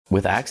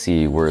with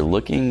Axie, we're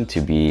looking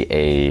to be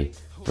a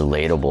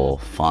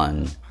relatable,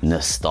 fun,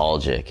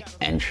 nostalgic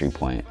entry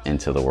point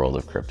into the world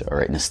of crypto,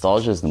 right?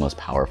 Nostalgia is the most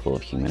powerful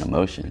of human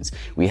emotions.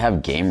 We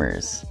have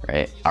gamers,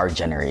 right? Our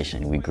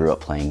generation, we grew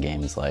up playing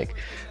games like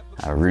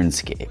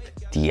RuneScape,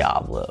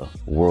 Diablo,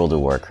 World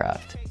of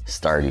Warcraft,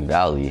 Stardew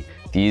Valley.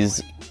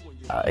 These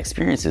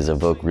experiences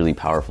evoke really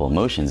powerful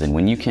emotions, and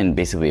when you can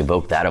basically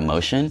evoke that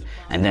emotion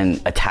and then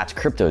attach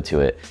crypto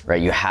to it,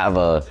 right, you have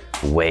a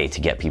way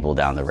to get people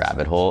down the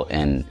rabbit hole,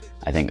 and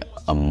I think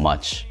a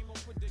much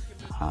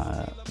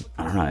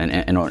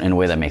in a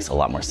way that makes a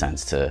lot more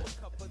sense to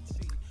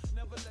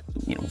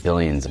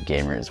billions of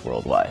gamers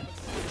worldwide.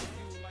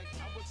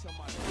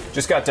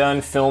 Just got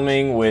done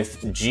filming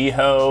with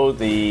Jiho,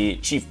 the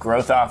chief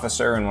growth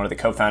officer and one of the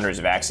co-founders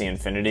of Axie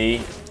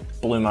Infinity.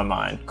 Blew my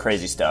mind.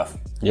 Crazy stuff.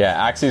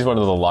 Yeah, Axie is one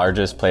of the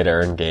largest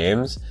play-to-earn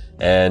games,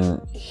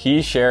 and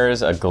he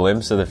shares a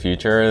glimpse of the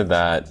future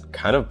that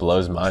kind of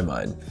blows my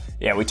mind.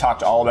 Yeah, we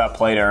talked all about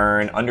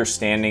play-to-earn,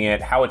 understanding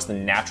it, how it's the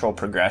natural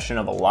progression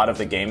of a lot of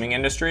the gaming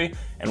industry,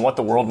 and what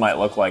the world might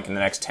look like in the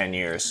next 10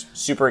 years.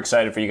 Super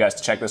excited for you guys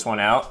to check this one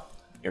out.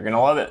 You're going to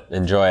love it.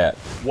 Enjoy it.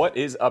 What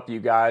is up,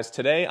 you guys?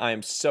 Today, I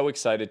am so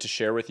excited to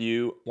share with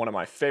you one of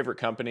my favorite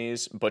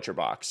companies,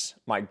 ButcherBox,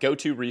 my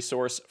go-to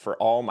resource for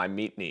all my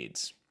meat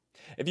needs.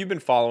 If you've been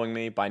following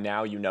me, by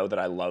now you know that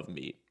I love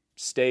meat.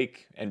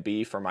 Steak and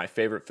beef are my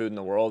favorite food in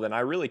the world, and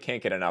I really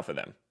can't get enough of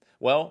them.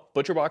 Well,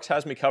 ButcherBox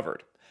has me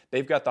covered.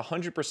 They've got the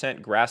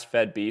 100%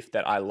 grass-fed beef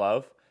that I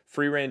love,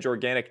 free-range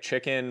organic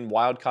chicken,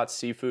 wild-caught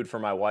seafood for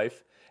my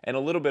wife, and a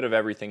little bit of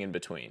everything in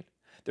between.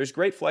 There's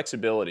great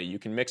flexibility. You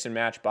can mix and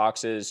match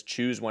boxes,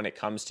 choose when it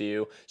comes to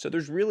you, so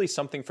there's really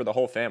something for the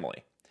whole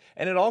family.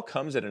 And it all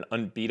comes at an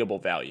unbeatable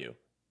value,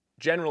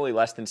 generally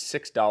less than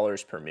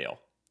 $6 per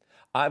meal.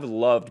 I've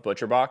loved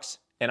ButcherBox,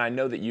 and I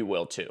know that you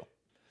will too.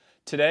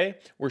 Today,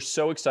 we're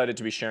so excited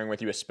to be sharing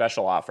with you a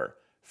special offer,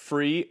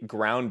 free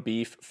ground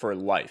beef for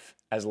life,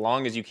 as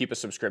long as you keep a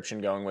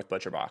subscription going with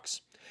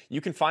ButcherBox.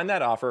 You can find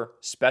that offer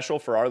special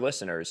for our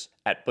listeners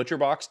at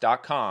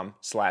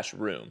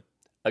butcherbox.com/room.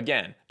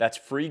 Again, that's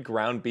free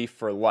ground beef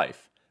for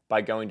life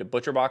by going to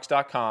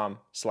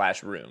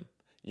butcherbox.com/room.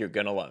 You're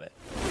gonna love it.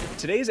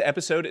 Today's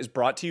episode is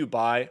brought to you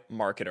by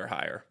Marketer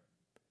Hire.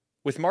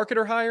 With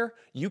Marketer Hire,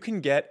 you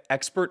can get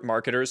expert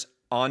marketers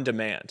on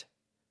demand.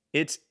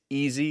 It's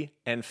easy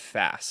and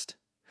fast.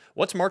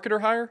 What's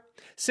Marketer Hire?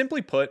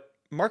 Simply put,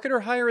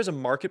 Marketer Hire is a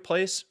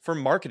marketplace for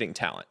marketing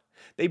talent.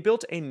 They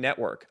built a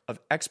network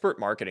of expert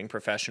marketing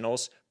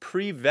professionals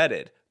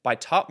pre-vetted by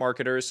top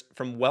marketers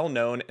from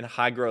well-known and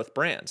high-growth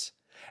brands.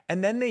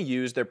 And then they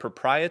use their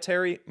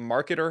proprietary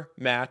Marketer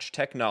Match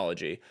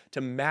technology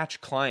to match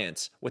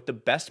clients with the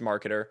best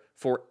marketer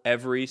for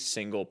every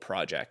single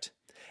project.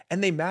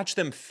 And they match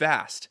them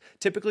fast,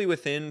 typically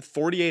within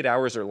 48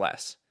 hours or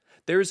less.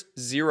 There's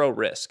zero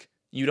risk.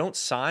 You don't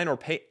sign or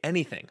pay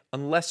anything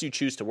unless you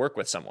choose to work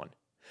with someone.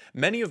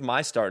 Many of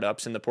my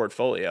startups in the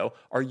portfolio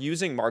are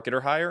using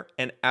Marketer Hire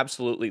and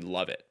absolutely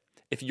love it.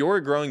 If you're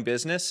a growing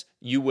business,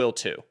 you will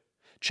too.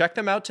 Check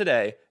them out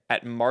today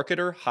at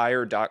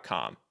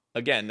marketerhire.com.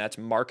 Again, that's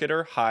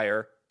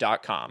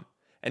marketerhire.com.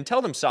 And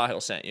tell them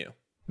Sahil sent you.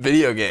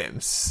 Video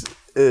games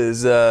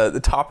is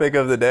the topic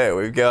of the day.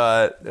 We've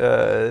got,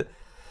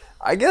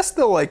 I guess,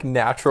 the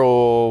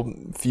natural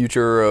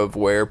future of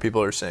where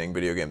people are saying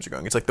video games are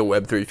going. It's like the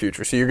Web3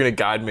 future. So you're going to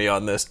guide me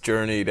on this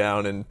journey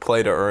down in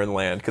play-to-earn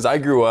land. Because I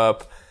grew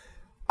up,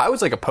 I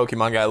was like a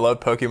Pokemon guy. I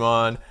loved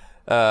Pokemon,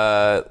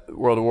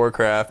 World of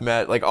Warcraft,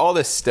 all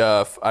this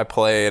stuff I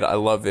played. I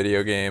love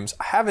video games.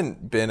 I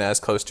haven't been as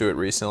close to it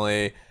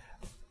recently.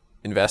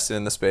 Invested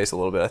in the space a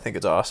little bit. I think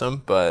it's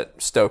awesome,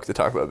 but stoked to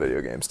talk about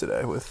video games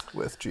today with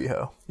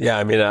Jiho. Yeah,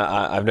 I mean,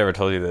 I've never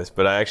told you this,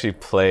 but I actually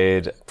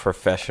played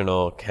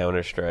professional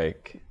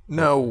Counter-Strike.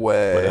 No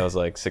way. When I was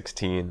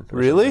 16.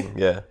 Really? Something.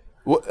 Yeah.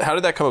 How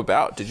did that come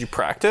about? Did you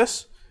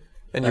practice?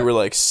 And you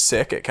were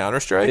sick at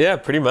Counter-Strike? Yeah,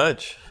 pretty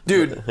much.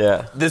 Dude,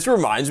 yeah. This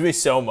reminds me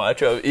so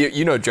much of,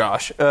 you know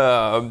Josh,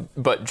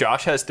 but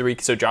Josh has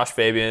Josh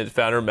Fabian,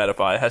 founder of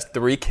Metafy, has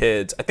 3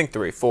 kids, I think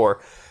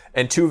 4,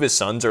 and 2 of his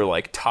sons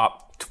are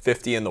top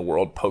 50 in the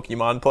world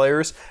Pokemon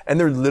players, and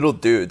they're little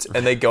dudes,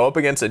 and they go up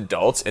against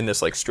adults in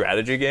this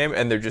strategy game,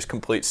 and they're just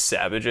complete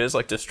savages,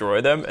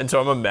 destroy them. And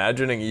so I'm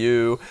imagining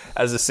you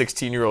as a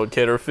 16-year-old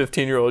kid or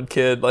 15-year-old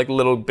kid,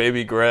 little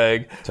baby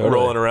Greg,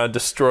 rolling around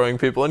destroying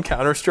people in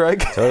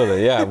Counter-Strike.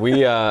 Totally, yeah.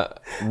 We,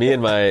 me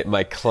and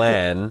my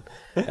clan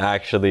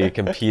actually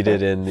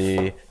competed in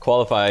the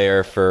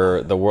qualifier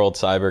for the World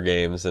Cyber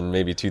Games in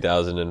maybe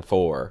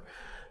 2004.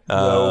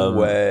 No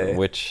way.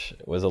 Which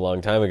was a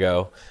long time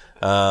ago.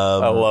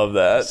 I love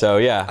that. So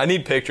yeah, I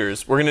need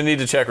pictures. We're gonna need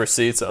to check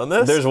receipts on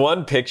this. There's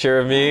one picture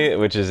of me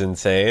which is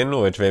insane,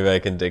 which maybe I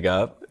can dig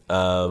up.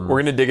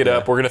 We're gonna dig it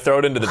up. We're gonna throw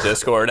it into the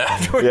Discord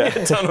after we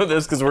get done with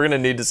this, because we're gonna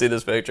need to see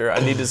this picture. I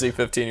need to see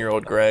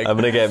 15-year-old Greg. I'm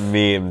gonna get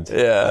memed.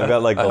 Yeah, I've got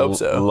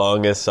the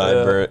longest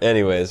sideburn. Yeah.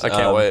 Anyways, I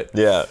can't wait.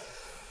 Yeah.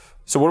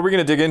 So what are we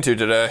gonna dig into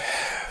today?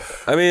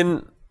 I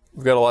mean,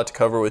 we've got a lot to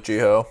cover with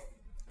Jiho.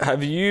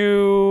 Have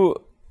you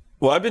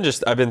Well, I've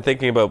been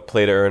thinking about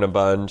play to earn a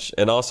bunch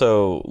and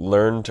also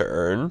learn to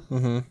earn.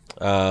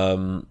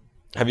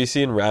 Have you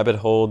seen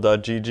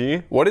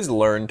rabbithole.gg? What is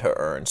learn to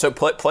earn? So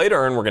play to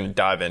earn, we're going to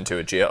dive into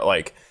it.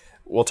 Like,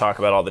 we'll talk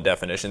about all the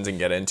definitions and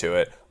get into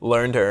it.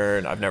 Learn to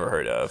earn, I've never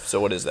heard of. So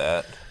what is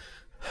that?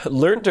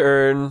 Learn to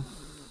earn,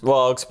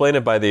 well, I'll explain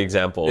it by the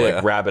example,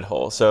 like rabbit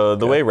hole. So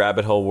the way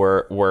rabbit hole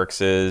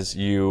works is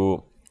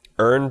you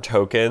earn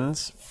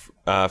tokens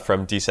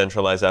from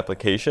decentralized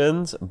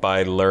applications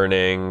by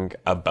learning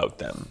about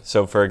them.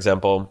 So for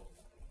example,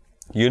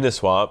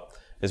 Uniswap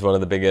is one of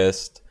the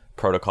biggest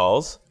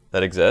protocols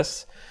that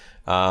exists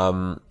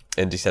in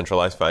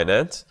decentralized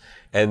finance.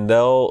 And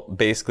they'll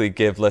basically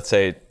give, let's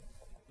say,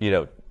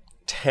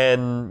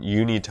 10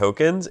 uni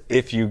tokens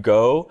if you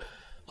go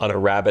on a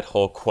rabbit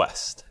hole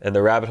quest. And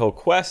the rabbit hole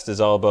quest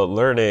is all about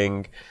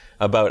learning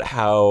about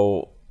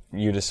how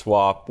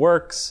Uniswap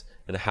works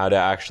and how to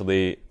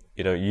actually,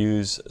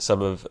 use some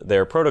of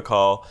their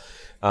protocol.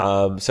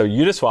 So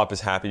Uniswap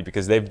is happy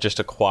because they've just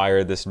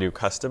acquired this new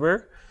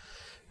customer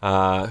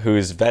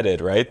who's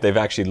vetted, right? They've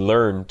actually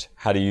learned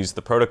how to use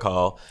the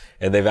protocol,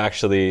 and they've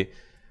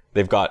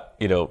got,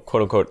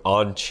 quote unquote,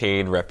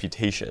 on-chain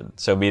reputation.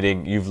 So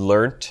meaning you've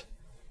learned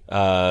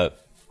how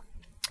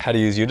to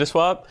use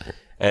Uniswap,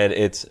 and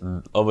it's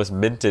almost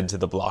minted to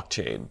the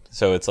blockchain.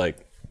 So it's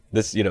like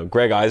this,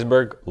 Greg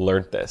Eisenberg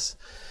learned this.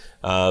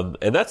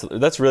 And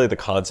that's really the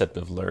concept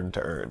of learn to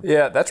earn.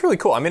 Yeah, that's really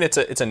cool. I mean, it's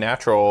a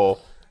natural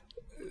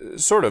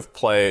sort of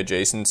play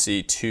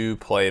adjacency to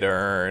play to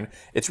earn.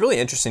 It's really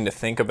interesting to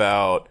think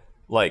about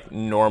like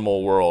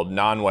normal world,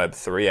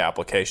 non-Web3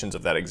 applications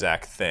of that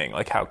exact thing,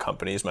 like how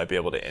companies might be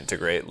able to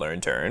integrate learn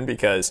to earn.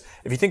 Because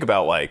if you think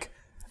about like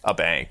a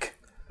bank,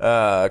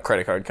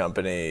 credit card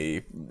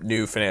company,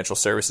 new financial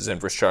services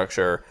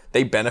infrastructure,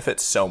 they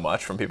benefit so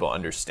much from people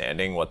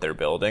understanding what they're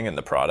building and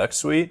the product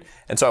suite.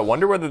 And so I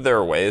wonder whether there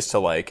are ways to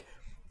like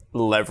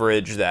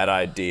leverage that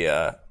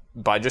idea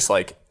by just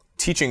like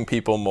teaching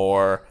people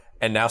more.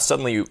 And now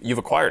suddenly you've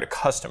acquired a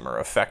customer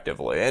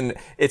effectively. And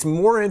it's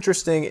more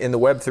interesting in the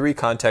Web3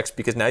 context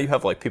because now you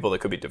have like people that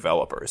could be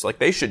developers. Like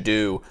they should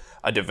do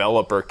a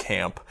developer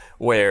camp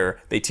where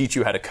they teach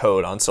you how to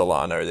code on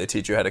Solana or they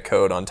teach you how to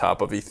code on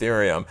top of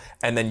Ethereum.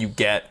 And then you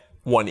get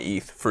 1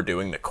 ETH for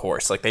doing the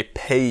course. Like they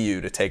pay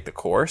you to take the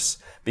course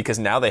because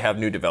now they have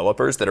new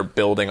developers that are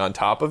building on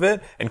top of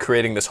it and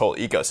creating this whole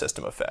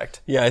ecosystem effect.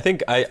 Yeah, I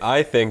think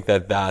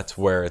that that's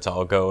where it's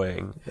all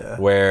going. Yeah.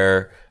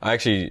 Where I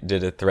actually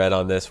did a thread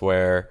on this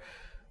where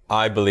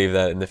I believe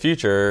that in the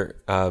future,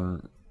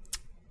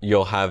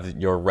 you'll have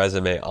your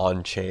resume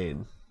on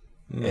chain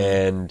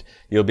and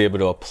you'll be able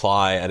to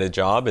apply at a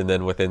job and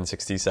then within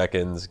 60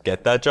 seconds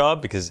get that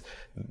job because,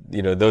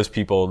 those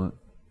people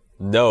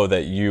know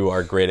that you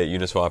are great at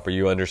Uniswap or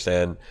you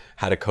understand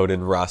how to code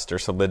in Rust or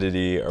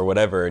Solidity or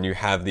whatever, and you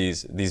have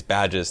these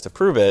badges to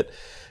prove it.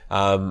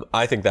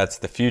 I think that's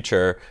the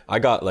future. I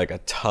got like a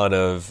ton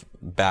of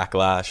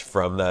backlash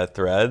from that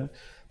thread,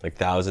 like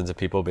thousands of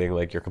people being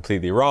like, you're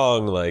completely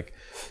wrong. Like,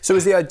 so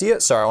is the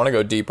idea, sorry, I want to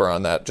go deeper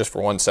on that just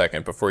for 1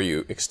 second before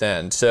you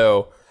extend.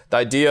 So the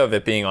idea of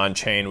it being on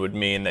chain would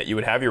mean that you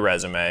would have your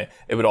resume.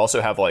 It would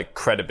also have like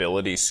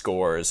credibility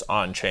scores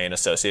on chain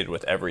associated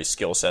with every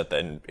skill set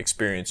and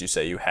experience you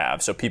say you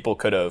have. So people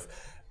could have,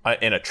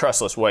 in a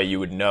trustless way, you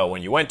would know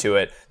when you went to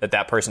it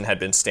that person had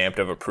been stamped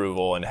of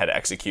approval and had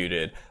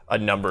executed a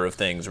number of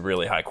things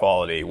really high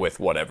quality with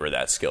whatever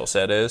that skill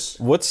set is.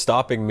 What's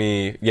stopping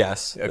me?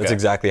 Yes, okay. That's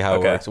exactly how it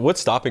works. What's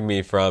stopping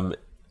me from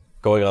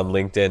going on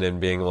LinkedIn and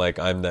being like,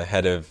 I'm the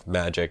head of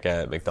magic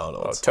at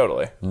McDonald's? Oh,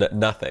 totally.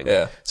 Nothing.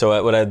 Yeah.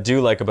 So what I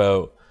do like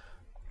about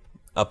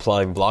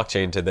applying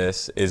blockchain to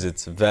this is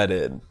it's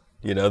vetted.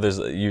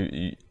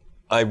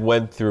 I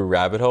went through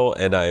rabbit hole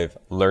and I've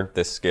learned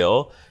this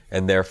skill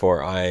and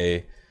therefore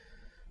I've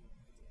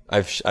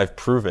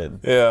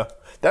proven. Yeah.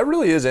 That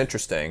really is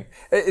interesting.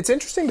 It's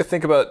interesting to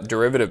think about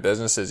derivative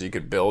businesses you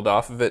could build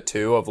off of it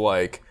too, of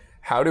like,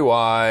 how do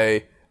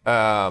I,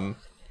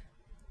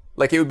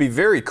 like it would be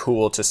very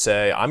cool to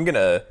say, I'm going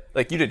to,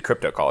 like you did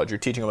crypto college, you're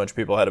teaching a bunch of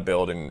people how to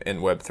build in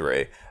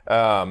Web3.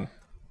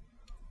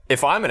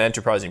 If I'm an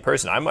enterprising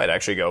person, I might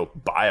actually go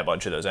buy a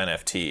bunch of those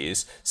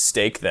NFTs,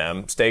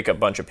 stake a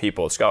bunch of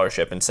people with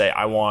scholarship and say,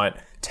 I want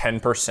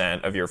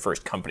 10% of your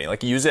first company.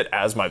 Like use it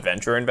as my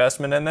venture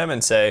investment in them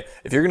and say,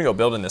 if you're going to go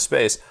build in this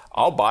space,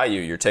 I'll buy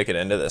you your ticket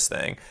into this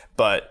thing.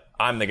 But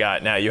I'm the guy,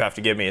 now you have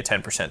to give me a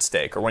 10%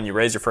 stake. Or when you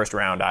raise your first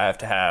round, I have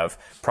to have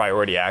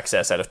priority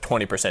access at a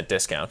 20%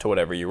 discount to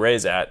whatever you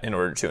raise at in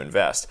order to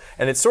invest.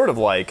 And it's sort of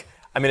like,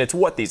 I mean, it's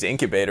what these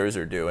incubators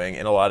are doing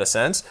in a lot of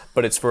sense,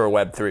 but it's for a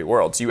Web3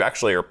 world. So you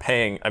actually are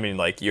paying, I mean,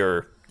 like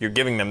you're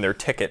giving them their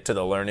ticket to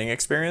the learning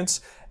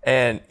experience.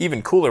 And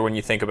even cooler when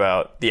you think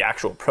about the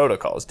actual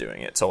protocols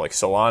doing it. So like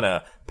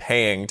Solana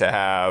paying to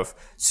have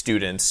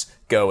students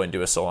go and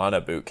do a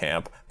Solana boot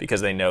camp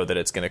because they know that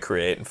it's going to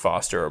create and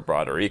foster a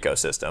broader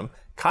ecosystem.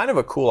 Kind of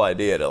a cool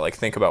idea to like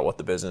think about what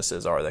the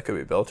businesses are that could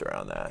be built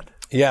around that.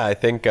 Yeah, I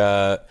think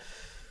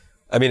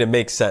I mean, it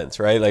makes sense,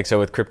 right? Like, so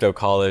with Crypto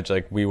College,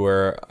 like we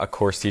were a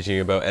course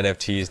teaching about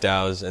NFTs,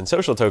 DAOs, and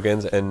social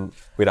tokens, and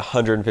we had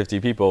 150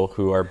 people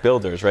who are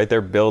builders, right? They're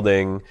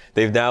building,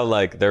 they've now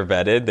they're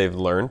vetted, they've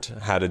learned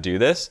how to do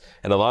this,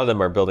 and a lot of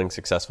them are building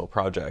successful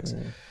projects.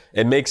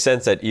 It makes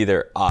sense that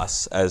either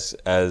us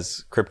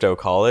as Crypto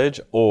College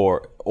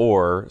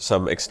or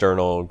some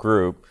external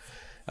group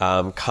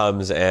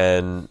comes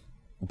and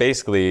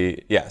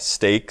basically,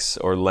 stakes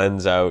or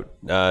lends out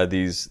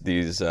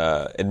these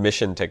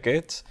admission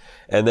tickets,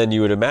 and then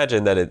you would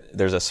imagine that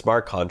there's a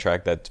smart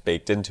contract that's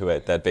baked into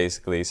it that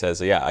basically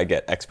says, I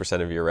get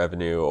X% of your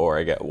revenue, or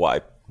I get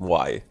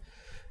Y,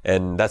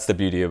 and that's the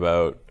beauty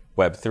about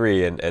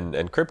Web3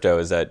 and crypto,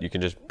 is that you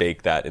can just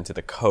bake that into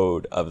the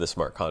code of the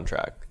smart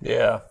contract.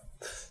 Yeah.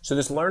 So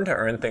this learn to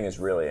earn thing is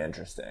really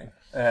interesting.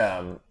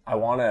 I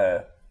want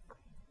to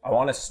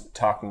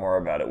talk more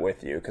about it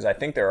with you, because I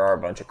think there are a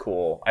bunch of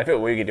cool, I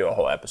feel we could do a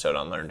whole episode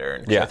on learn to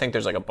earn. I think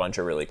there's like a bunch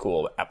of really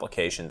cool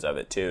applications of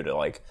it too, to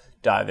like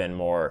dive in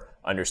more,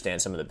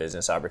 understand some of the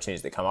business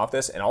opportunities that come off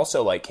this. And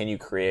also, like, can you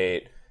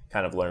create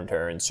kind of learn to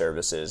earn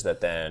services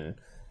that then,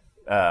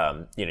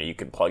 you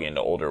can plug into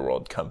older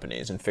world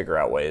companies and figure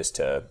out ways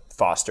to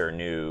foster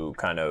new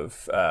kind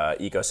of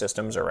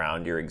ecosystems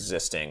around your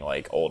existing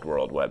like old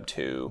world Web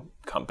 2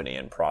 company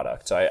and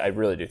product. So I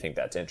really do think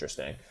that's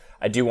interesting.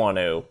 I do want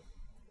to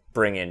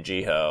bring in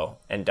Jiho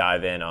and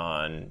dive in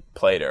on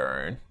Play to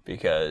Earn,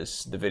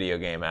 because the video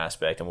game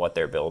aspect and what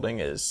they're building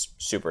is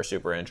super,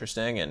 super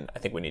interesting, and I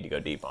think we need to go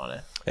deep on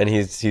it. And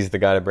he's the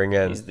guy to bring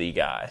in. He's the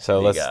guy. So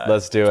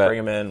let's do it. Bring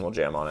him in. We'll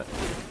jam on it.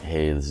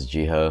 Hey, this is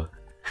Jiho.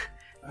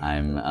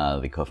 I'm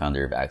the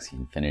co-founder of Axie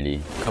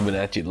Infinity Coming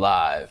at you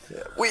live.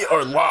 We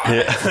are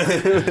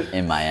live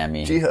in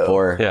Miami Jiho.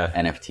 for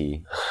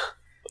NFT.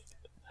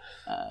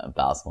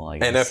 Basel, I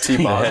guess.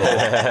 NFT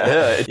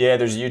Basel. Yeah,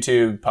 there's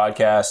YouTube,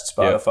 podcast,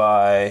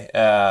 Spotify,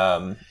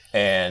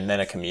 and then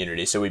a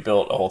community. So we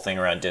built a whole thing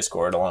around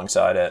Discord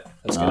alongside it.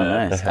 That's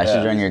Nice. I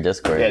should join your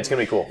Discord. Yeah, it's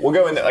gonna be cool. We'll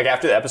go in there, like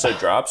after the episode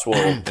drops. We'll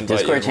invite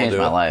Discord you, changed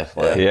my life.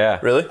 Like, Yeah.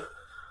 Really?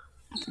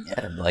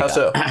 Yeah, like, How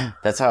so?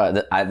 That's how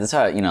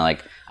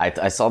like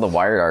I saw the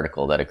Wired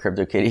article that a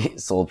CryptoKitty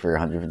sold for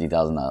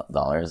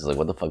 $150,000. Like,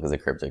 what the fuck is a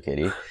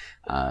CryptoKitty?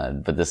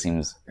 But this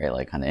seems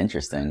kind of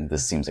interesting.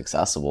 This seems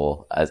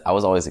accessible. I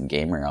was always a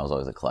gamer. I was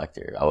always a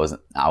collector. I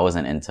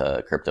wasn't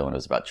into crypto when it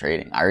was about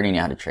trading. I already knew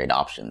how to trade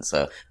options.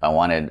 So if I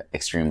wanted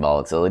extreme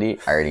volatility,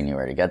 I already knew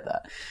where to get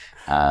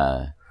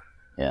that.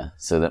 Yeah.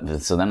 So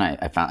then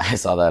I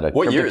saw that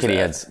What year is CryptoKitty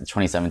that? had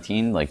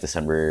 2017, like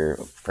December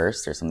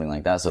 1st or something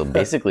like that. So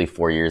basically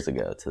 4 years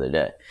ago to the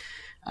day.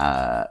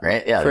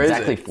 Right? Yeah, Crazy.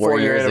 exactly 4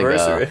 4-year years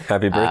anniversary. ago.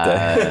 Happy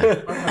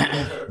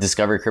birthday.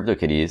 Discovered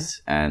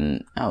CryptoKitties,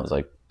 and it was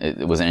like,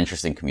 it was an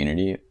interesting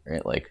community,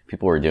 right? Like,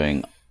 people were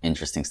doing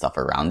interesting stuff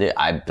around it.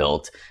 I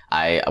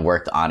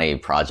worked on a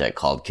project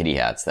called Kitty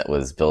Hats that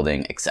was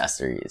building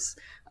accessories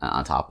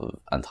on top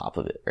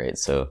of it, right?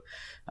 So,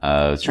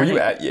 Were you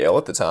at Yale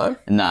at the time?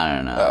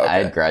 No. Oh, okay.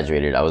 I had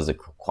graduated. I was a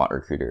quant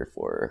recruiter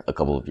for a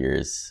couple of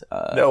years.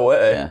 No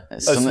way. Yeah.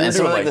 So Some you're of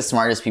doing, like the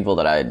smartest people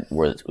that I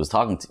was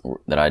talking to,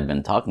 that I'd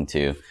been talking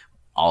to,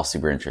 all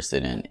super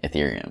interested in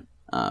Ethereum,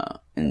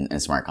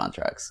 and smart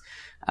contracts.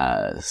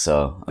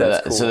 So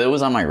That's cool. so it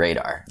was on my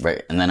radar,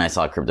 right? And then I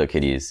saw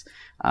CryptoKitties.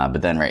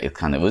 But then, right,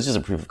 it was just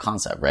a proof of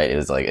concept, right?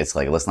 It's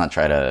like, let's not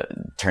try to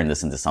turn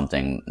this into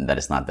something that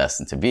it's not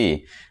destined to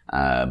be.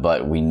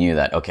 But we knew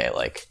that, okay,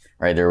 like,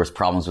 right, there was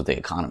problems with the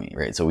economy,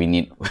 right? So we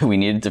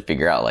needed to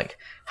figure out, like,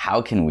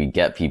 how can we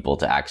get people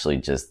to actually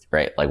just,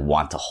 right, like,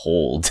 want to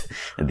hold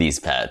these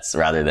pets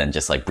rather than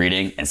just like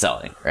breeding and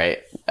selling, right?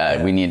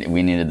 We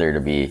needed there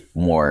to be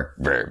more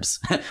verbs,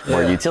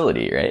 more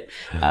utility, right?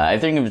 I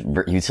think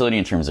of utility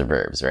in terms of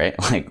verbs, right?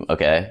 Like,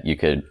 okay, you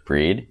could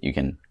breed, you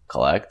can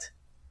collect.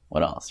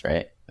 What else,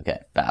 right? Okay,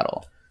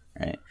 battle,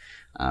 right?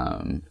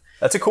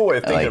 That's a cool way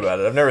of thinking about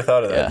it. I've never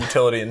thought of that. Yeah.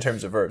 Utility in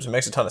terms of verbs. It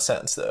makes a ton of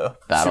sense, though.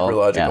 Battle, Super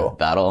logical. yeah,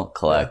 battle,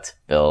 collect,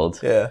 build,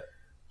 Yeah.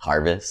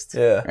 harvest.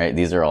 Yeah. Right.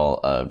 These are all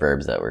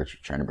verbs that we're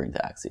trying to bring to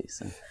Axie.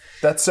 So.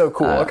 That's so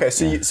cool. Okay,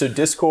 so so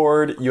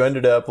Discord, you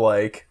ended up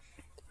like,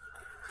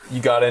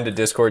 you got into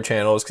Discord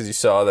channels because you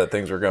saw that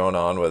things were going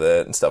on with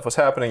it and stuff was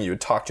happening. You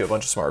would talk to a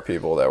bunch of smart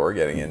people that were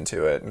getting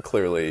into it, and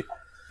clearly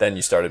then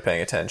you started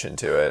paying attention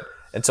to it.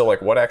 And so,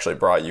 like, what actually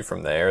brought you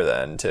from there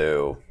then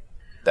to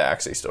the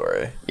Axie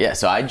story? Yeah,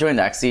 so I joined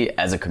Axie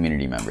as a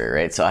community member,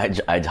 right? So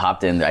I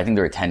hopped in. I think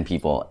there were 10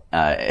 people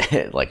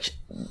like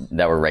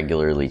that were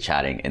regularly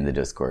chatting in the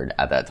Discord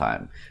at that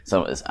time.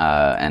 So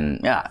and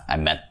yeah, I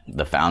met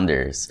the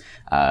founders,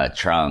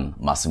 Trung,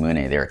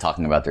 Masamune. They were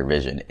talking about their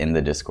vision in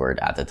the Discord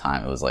at the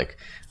time. It was like,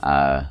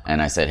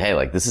 and I said, hey,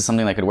 like, this is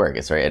something that could work.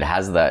 It's right. It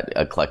has that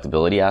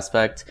collectability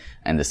aspect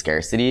and the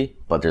scarcity,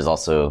 but there's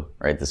also,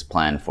 right, this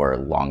plan for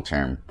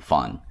long-term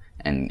fun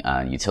and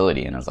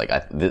utility. And I was like,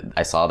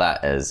 I saw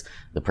that as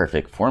the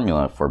perfect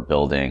formula for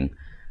building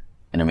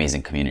an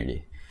amazing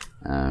community.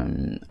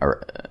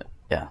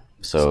 Yeah.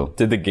 So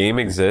Did the game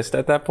exist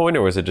at that point,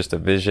 or was it just a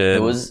vision?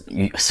 it was,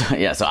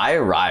 so I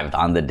arrived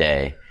on the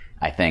day,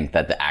 I think,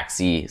 that the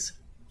Axie's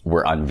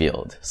were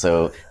unveiled.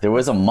 So there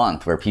was a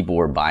month where people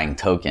were buying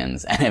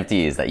tokens,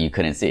 NFTs that you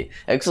couldn't see.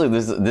 Actually,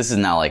 this is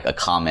now like a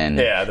common,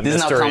 this is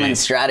now a common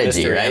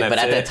strategy, right? NFT. But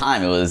at that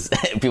time, it was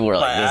people were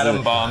like,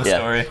 Atom Bomb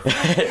story.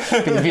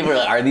 People were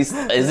like, is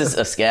this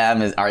a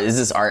scam? Is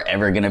this art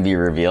ever going to be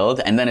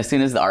revealed? And then as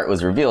soon as the art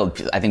was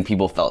revealed, I think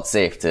people felt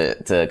safe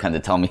to kind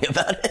of tell me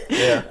about it.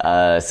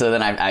 Yeah. So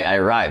then I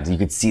arrived. You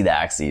could see the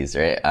axes,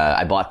 right?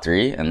 I bought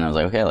 3, and I was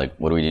like, okay, like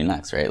what do we do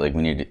next, right? Like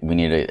we need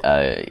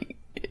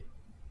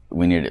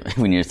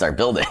to start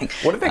building.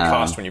 What did they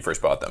cost when you first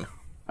bought them?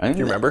 Do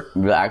you remember?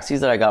 The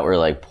axes that I got were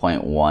like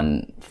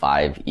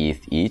 0.15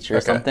 ETH each or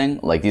something.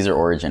 Like these are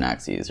Origin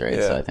axes, right?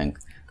 Yeah. So I think,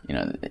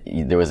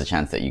 there was a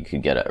chance that you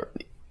could get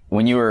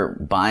when you were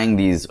buying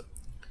these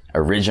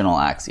original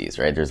axes,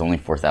 right? There's only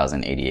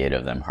 4,088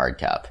 of them hard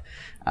cap,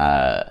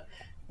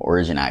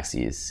 Origin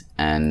axes.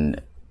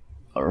 And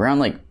around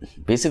like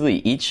basically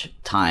each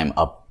time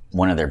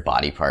one of their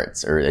body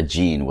parts or a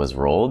gene was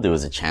rolled, there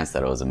was a chance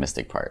that it was a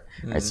mystic part,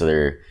 right? So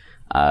there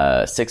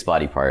are 6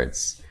 body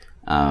parts.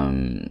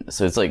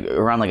 So it's like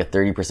around like a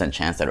 30%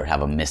 chance that it would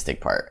have a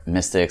mystic part.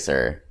 Mystics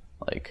are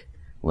like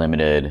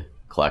limited,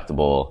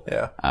 collectible,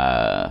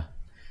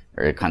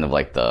 or kind of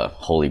like the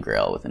holy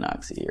grail with an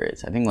Axie, right?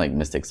 So I think like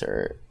mystics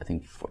are,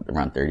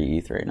 around 30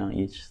 ETH right now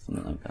each,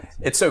 something like that.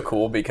 It's so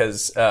cool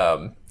because,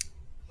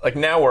 like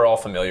now we're all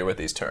familiar with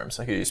these terms.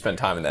 Like you spend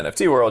time in the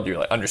NFT world, you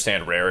like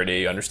understand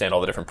rarity, understand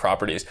all the different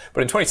properties.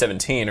 But in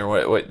 2017 or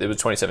what it was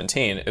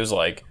 2017, it was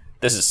like,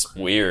 this is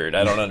weird.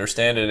 I don't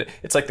understand it.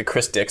 It's like the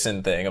Chris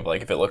Dixon thing of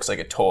like, if it looks like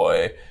a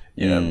toy,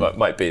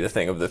 might be the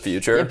thing of the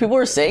future. Yeah, people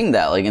were saying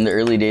that like in the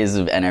early days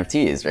of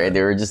NFTs, right?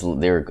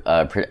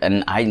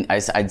 And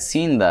I'd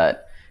seen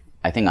that.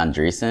 I think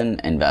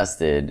Andreessen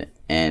invested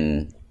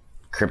in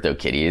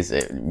CryptoKitties.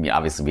 It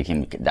obviously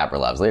became Dapper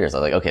Labs later. So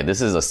I was like, okay, this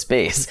is a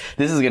space.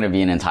 This is going to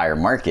be an entire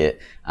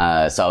market.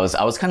 So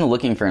I was kind of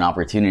looking for an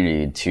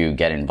opportunity to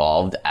get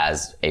involved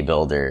as a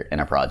builder in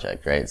a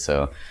project, right?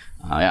 So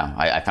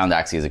I found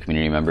Axie as a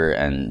community member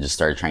and just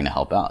started trying to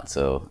help out.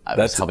 So I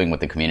was helping with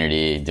the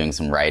community, doing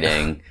some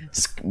writing,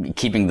 just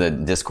keeping the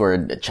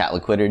Discord chat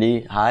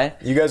liquidity high.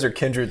 You guys are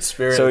kindred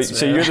spirits.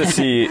 So you're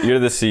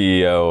the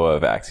CEO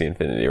of Axie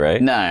Infinity,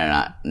 right? No.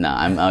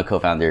 I'm a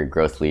co-founder,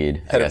 growth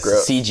lead, Head of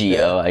growth.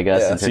 CGO, I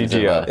guess. Yeah.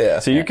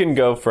 CGO. So you can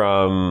go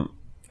from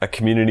a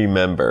community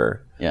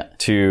member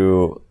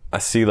to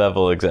a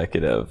C-level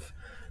executive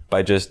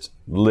by just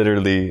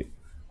literally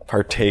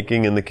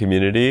partaking in the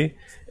community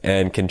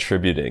and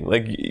contributing.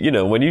 Like,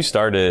 when you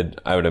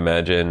started, I would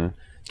imagine,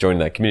 joining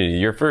that community,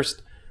 your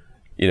first,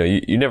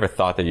 you never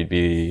thought that you'd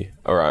be,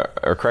 or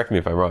correct me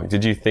if I'm wrong,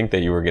 did you think that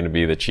you were going to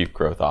be the chief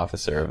growth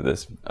officer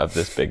of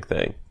this big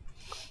thing?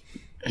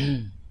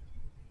 I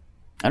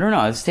don't know.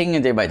 I was taking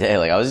it day by day.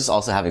 Like, I was just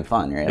also having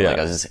fun, right? Yeah. Like,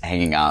 I was just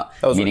hanging out,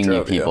 meeting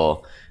new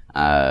people.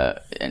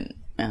 And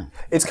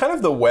it's kind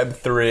of the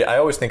Web3. I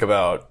always think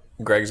about,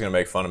 Greg's going to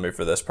make fun of me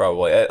for this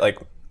probably.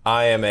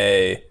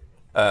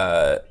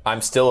 I'm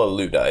still a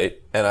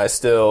Luddite, and I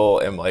still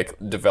am like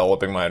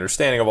developing my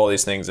understanding of all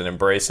these things and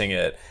embracing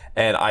it.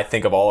 And I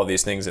think of all of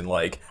these things in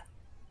like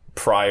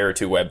prior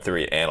to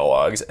Web3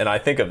 analogs. And I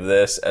think of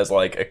this as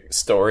like a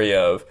story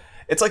of,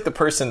 it's like the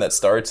person that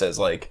starts as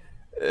like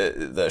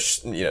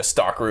the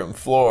stockroom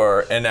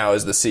floor and now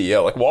is the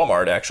CEO. Like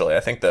Walmart, actually,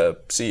 I think the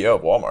CEO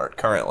of Walmart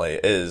currently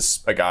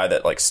is a guy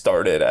that like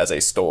started as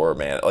a store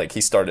man. Like he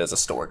started as a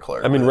store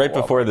clerk. I mean, right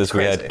Walmart.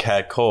 we had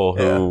Kat Cole,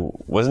 who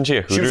wasn't she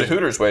a Hooters? She was a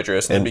Hooters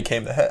waitress and then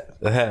became the head.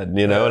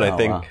 And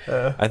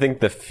I think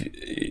the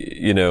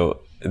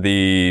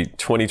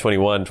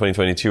 2021,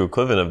 2022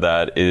 equivalent of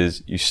that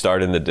is you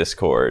start in the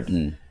Discord.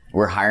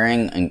 We're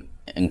hiring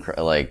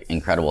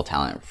incredible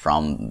talent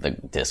from the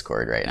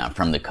Discord right now,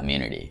 from the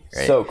community,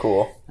 right? So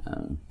cool.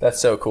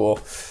 That's so cool.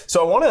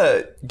 So I want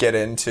to get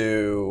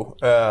into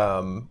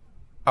the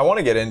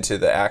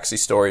Axie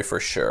story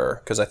for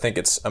sure, because I think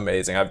it's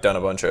amazing. I've done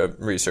a bunch of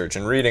research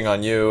and reading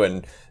on you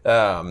and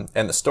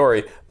the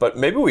story, but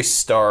maybe we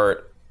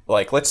start,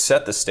 like, let's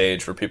set the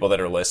stage for people that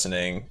are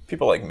listening,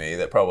 people like me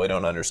that probably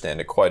don't understand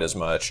it quite as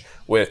much,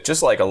 with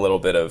just like a little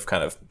bit of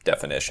kind of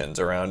definitions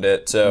around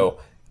it. So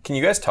can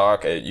you guys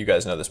talk, you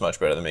guys know this much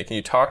better than me, can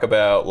you talk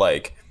about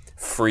like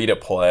free to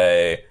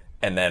play,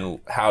 and then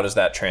how does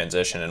that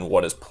transition, and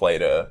what does play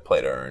to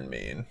earn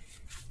mean?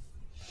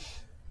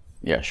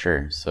 Yeah,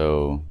 sure.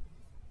 So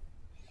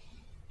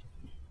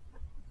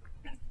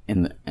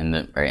in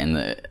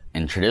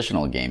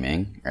traditional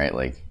gaming, right,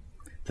 like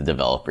the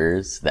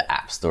developers, the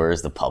app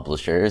stores, the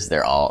publishers,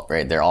 they're all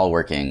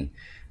working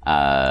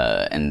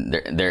and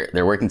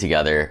they're working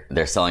together.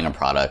 They're selling a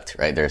product,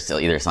 right? They're still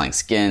either selling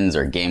skins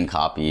or game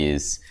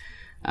copies,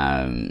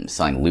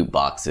 selling loot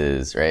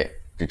boxes, right?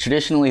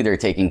 Traditionally, they're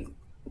taking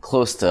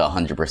close to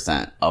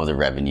 100% of the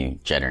revenue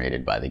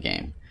generated by the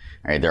game,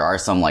 right? There are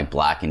some like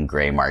black and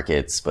gray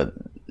markets, but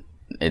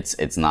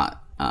it's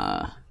not.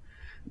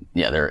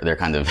 They're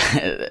kind of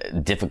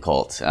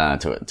difficult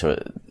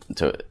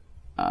to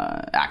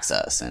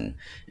access and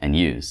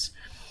use.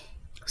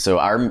 So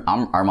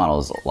our model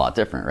is a lot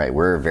different, right?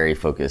 We're very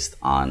focused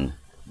on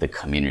the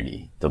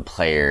community, the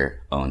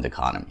player-owned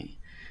economy.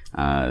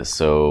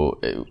 So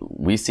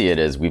we see it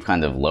as we've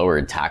kind of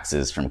lowered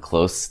taxes from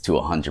close to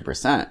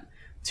 100%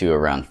 to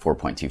around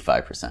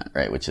 4.25%,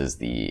 right? Which is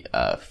the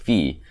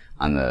fee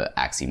on the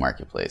Axie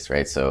marketplace,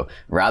 right? So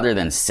rather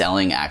than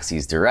selling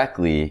Axies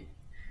directly,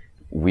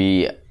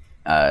 we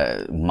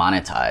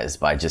monetize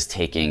by just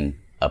taking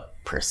a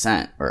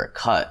percent or a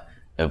cut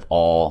of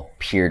all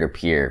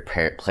peer-to-peer,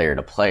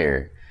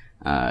 player-to-player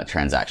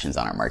transactions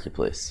on our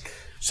marketplace.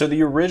 So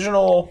the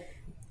original,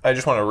 I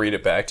just want to read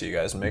it back to you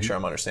guys and make sure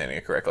I'm understanding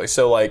it correctly.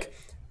 So like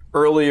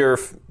earlier,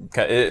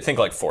 think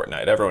like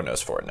Fortnite. Everyone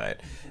knows Fortnite.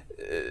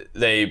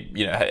 They,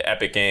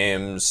 Epic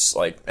Games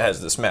like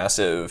has this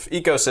massive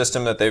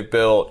ecosystem that they've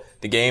built.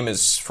 The game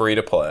is free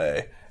to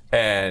play,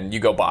 and you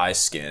go buy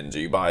skins or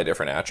you buy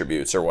different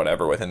attributes or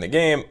whatever within the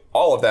game.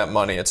 All of that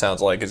money, it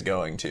sounds like, is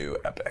going to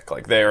Epic.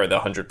 Like they're the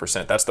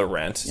 100%. That's the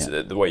rent.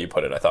 Yeah. The way you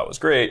put it, I thought was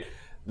great.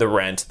 The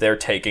rent, they're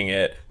taking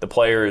it. The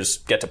players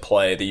get to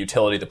play. The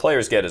utility the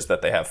players get is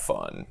that they have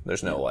fun.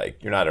 There's no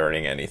you're not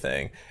earning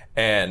anything.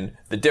 And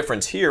the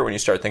difference here when you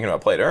start thinking about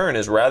play to earn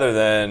is rather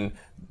than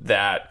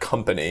that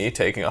company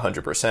taking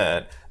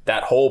 100%,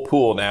 that whole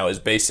pool now is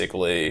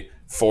basically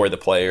for the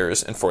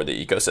players and for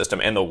the ecosystem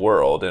and the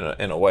world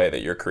in a way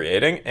that you're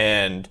creating.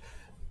 And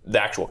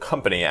the actual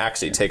company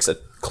actually takes a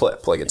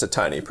clip, like it's a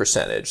tiny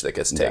percentage that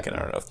gets taken, I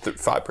don't know,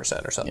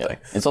 5% or something. Yeah.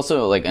 It's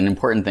also like an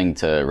important thing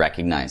to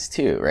recognize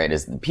too, right?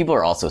 Is people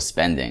are also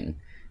spending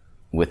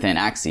within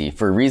Axie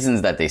for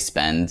reasons that they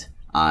spend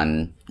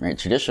on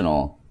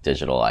traditional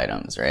digital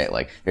items, right?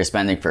 Like they're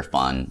spending for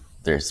fun,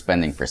 they're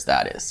spending for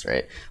status,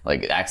 right?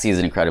 Like Axie is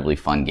an incredibly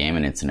fun game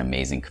and it's an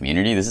amazing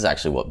community. This is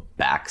actually what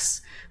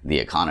backs the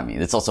economy.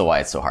 That's also why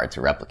it's so hard to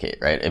replicate,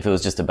 right? If it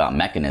was just about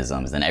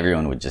mechanisms, then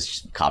everyone would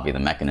just copy the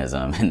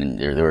mechanism and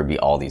there would be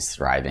all these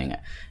thriving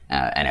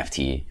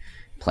NFT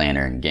play and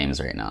earn games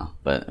right now.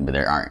 But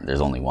there aren't. There's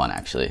only one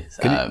actually,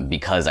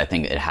 because I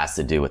think it has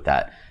to do with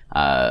that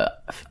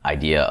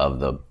idea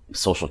of the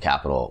social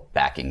capital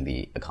backing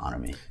the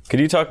economy. Could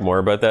you talk more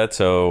about that?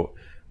 So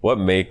what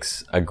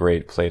makes a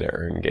great play to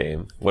earn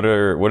game? What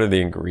are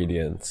the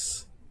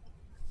ingredients?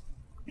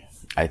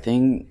 I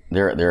think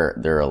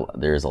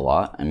there's a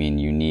lot. I mean,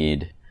 you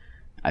need,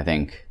 I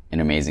think, an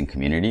amazing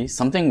community.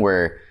 Something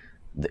where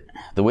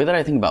the way that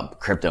I think about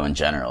crypto in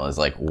general is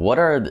like,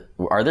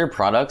 are there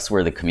products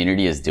where the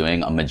community is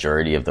doing a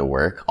majority of the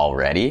work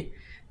already,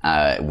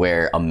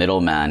 where a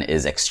middleman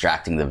is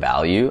extracting the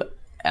value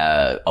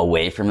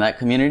away from that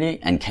community?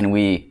 And can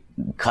we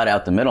cut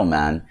out the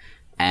middleman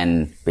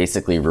and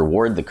basically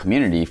reward the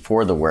community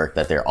for the work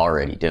that they're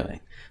already doing?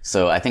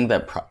 So I think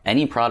that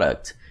any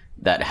product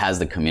that has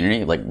the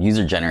community, like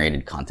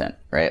user-generated content,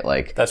 right?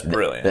 Like that's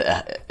brilliant.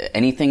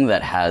 Anything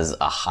that has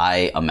a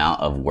high amount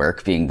of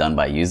work being done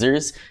by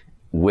users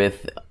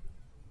with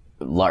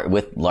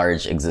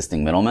large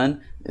existing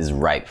middlemen is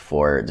ripe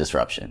for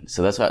disruption.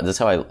 So that's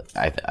how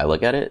I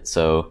look at it.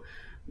 So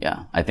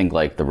yeah, I think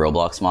like the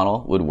Roblox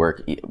model would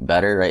work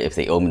better, right? If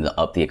they opened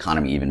up the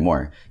economy even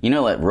more.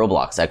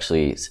 Roblox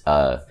actually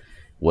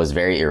was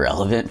very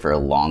irrelevant for a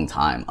long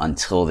time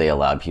until they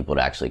allowed people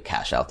to actually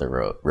cash out their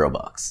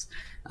Robux.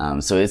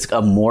 So it's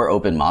a more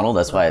open model.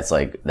 That's why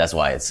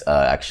it's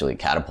actually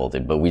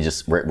catapulted. But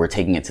we're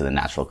taking it to the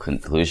natural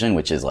conclusion,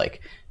 which is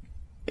like,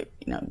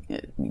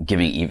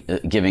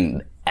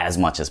 giving as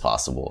much as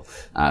possible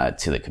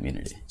to the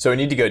community. So we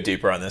need to go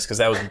deeper on this because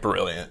that was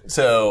brilliant.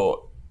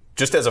 So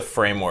just as a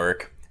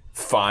framework,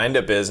 find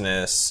a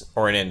business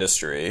or an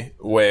industry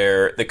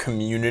where the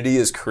community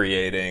is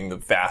creating the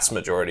vast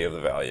majority of the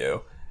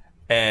value.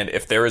 And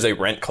if there is a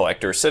rent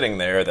collector sitting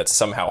there that's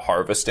somehow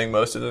harvesting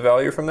most of the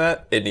value from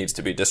that, it needs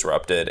to be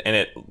disrupted. And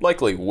it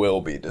likely will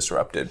be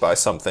disrupted by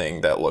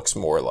something that looks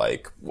more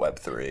like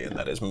Web3 and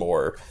that is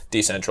more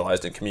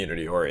decentralized and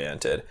community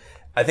oriented.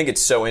 I think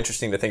it's so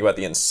interesting to think about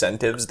the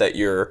incentives that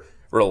you're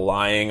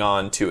relying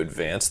on to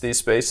advance these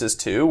spaces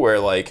too, where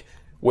like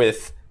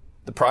with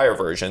the prior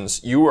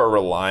versions, you are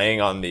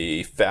relying on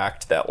the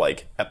fact that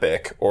like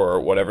Epic or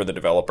whatever the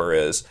developer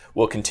is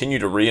will continue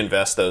to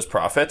reinvest those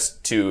profits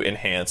to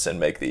enhance and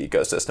make the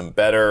ecosystem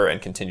better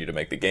and continue to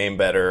make the game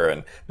better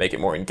and make it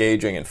more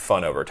engaging and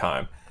fun over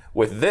time.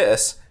 With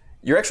this,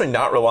 you're actually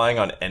not relying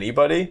on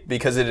anybody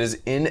because it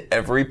is in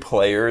every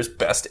player's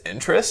best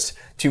interest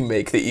to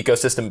make the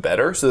ecosystem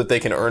better so that they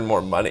can earn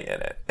more money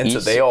in it. And so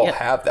they all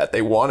have that.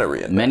 They want to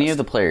reinvest. Many of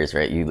the players,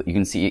 right, you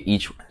can see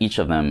each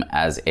of them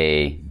as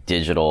a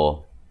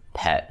digital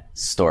pet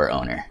store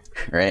owner,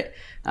 right?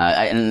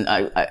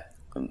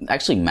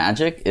 Actually,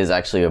 Magic is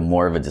actually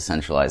more of a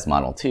decentralized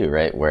model too,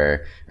 right?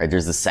 Where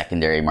there's the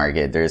secondary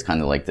market, there's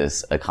kind of like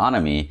this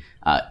economy.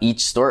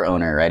 Each store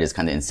owner, right, is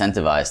kind of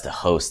incentivized to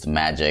host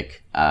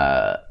Magic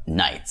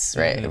nights,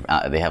 right?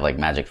 Mm-hmm. They have like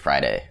Magic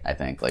Friday, I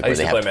think, like where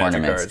they have tournaments,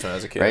 Magic cards when I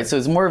was a kid. Right? So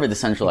it's more of a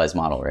decentralized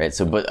model, right?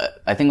 So,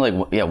 but I think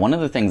one of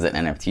the things that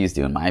NFTs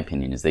do, in my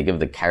opinion, is they give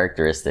the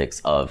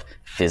characteristics of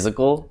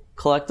physical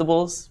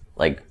collectibles,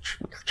 like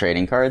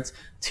trading cards,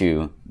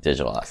 to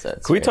digital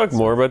assets. Can we talk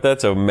more about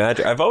that? So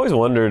Magic, I've always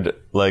wondered,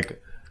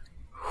 like,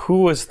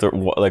 who was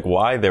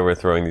why they were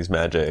throwing these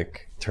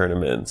Magic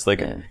tournaments. Like,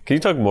 can you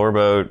talk more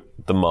about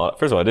the mod?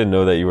 First of all, I didn't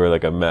know that you were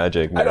like a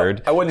Magic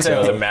nerd. I wouldn't say I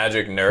was a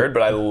Magic nerd,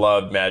 but I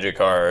loved Magic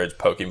cards,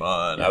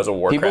 Pokemon. I was a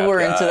Warcraft People were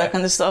guy. into that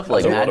kind of stuff,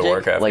 like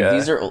Magic. Like guy.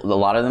 These are a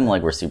lot of them.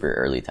 Like were super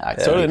early to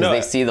access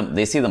because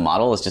they see the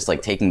model as just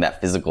like taking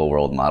that physical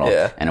world model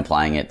and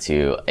applying it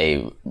to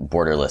a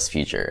borderless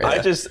future.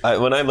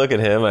 When I look at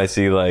him, I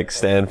see like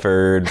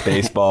Stanford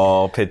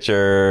baseball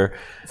pitcher.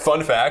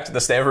 Fun fact,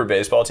 the Stanford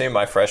baseball team,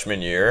 my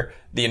freshman year,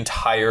 the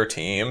entire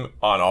team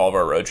on all of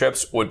our road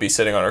trips would be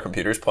sitting on our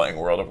computers playing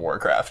World of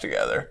Warcraft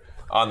together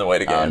on the way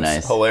to games. Oh,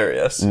 nice.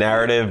 Hilarious.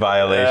 Narrative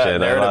violation. Yeah,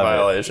 narrative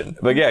violation.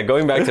 But yeah,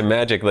 going back to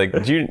Magic, like,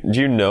 do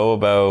you know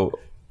about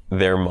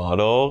their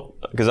model?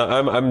 Because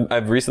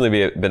I've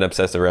recently been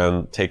obsessed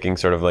around taking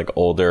sort of like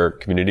older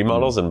community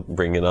models and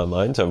bringing it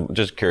online. So I'm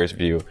just curious if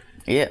you...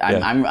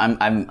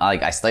 I'm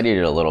like, I studied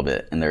it a little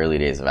bit in the early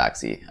days of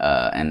Axie,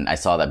 and I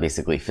saw that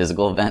basically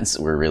physical events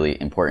were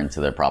really important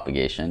to the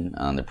propagation,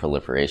 the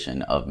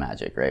proliferation of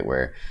Magic, right?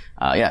 Where,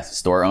 the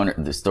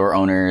store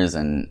owners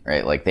and,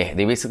 right, like they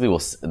basically will,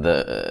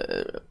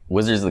 the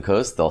Wizards of the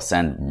Coast, they'll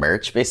send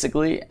merch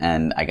basically,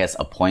 and I guess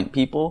appoint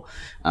people.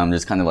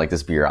 There's kind of like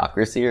this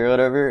bureaucracy or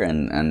whatever,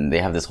 and they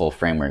have this whole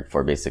framework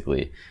for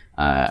basically,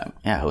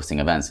 hosting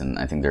events, and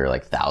I think there are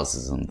like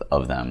thousands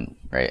of them,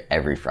 right,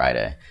 every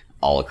Friday,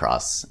 all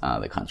across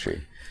the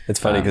country. It's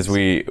funny because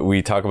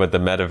we talk about the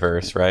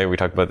metaverse, right? We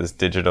talk about this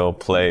digital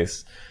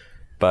place,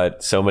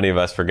 but so many of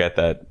us forget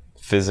that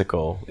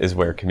physical is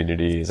where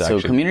community is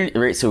actually. So community,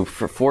 right? So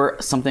for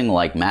something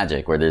like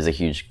Magic, where there's a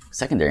huge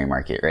secondary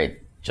market, right?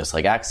 Just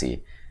like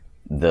Axie,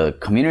 the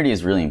community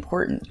is really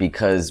important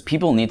because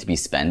people need to be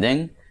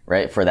spending,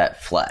 right, for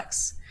that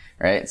flex.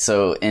 Right.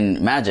 So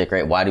in Magic,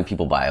 right, why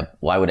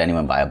would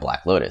anyone buy a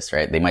Black Lotus,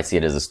 right? They might see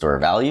it as a store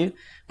of value,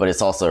 but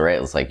it's also,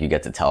 right, it's like you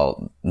get to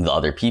tell the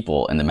other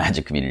people in the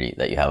Magic community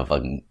that you have a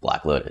fucking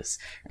Black Lotus,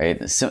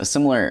 right?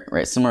 Similar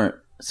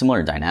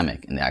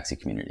dynamic in the Axie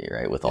community,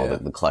 right? With all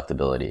the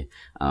collectability.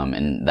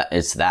 And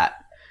it's that,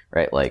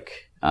 right,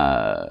 like,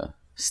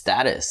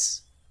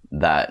 status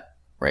that,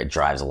 right,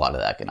 drives a lot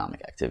of the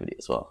economic activity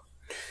as well.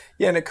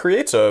 Yeah. And it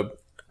creates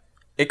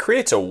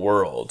a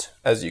world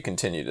as you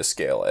continue to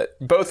scale it,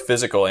 both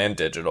physical and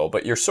digital,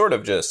 but you're sort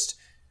of just,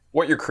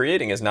 what you're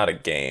creating is not a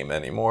game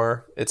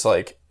anymore. It's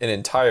like an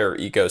entire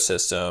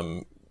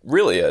ecosystem,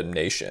 really a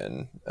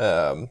nation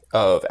of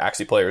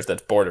Axie players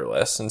that's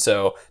borderless. And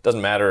so it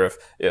doesn't matter if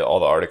all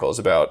the articles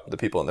about the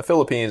people in the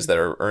Philippines that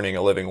are earning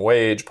a living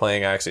wage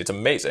playing Axie. It's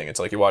amazing. It's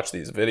like you watch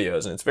these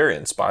videos and it's very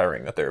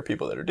inspiring that there are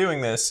people that are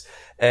doing this.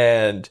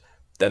 And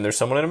then there's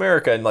someone in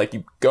America, and like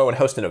you go and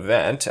host an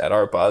event at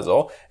Art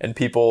Basel, and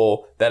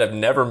people that have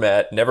never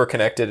met, never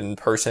connected in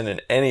person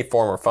in any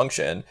form or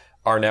function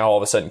are now all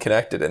of a sudden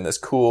connected in this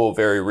cool,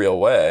 very real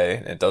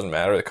way. It doesn't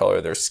matter the color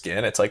of their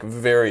skin. It's like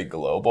very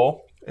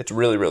global. It's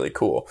really, really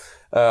cool.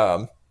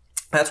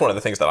 That's one of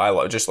the things that I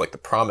love, just like the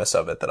promise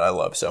of it that I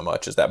love so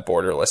much, is that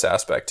borderless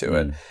aspect to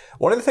it.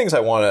 One of the things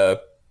I want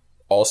to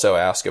also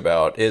ask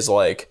about is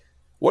like,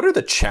 what are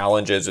the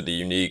challenges or the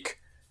unique,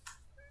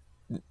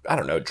 I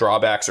don't know,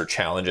 drawbacks or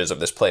challenges of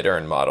this play to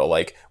earn model?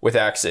 Like with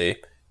Axie,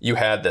 you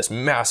had this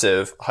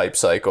massive hype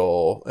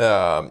cycle,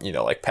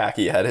 like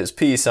Packy had his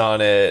piece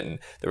on it, and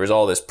there was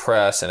all this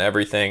press and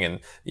everything, and,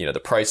 the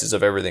prices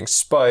of everything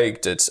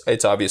spiked.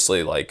 It's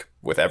obviously like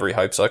with every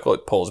hype cycle,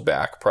 it pulls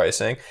back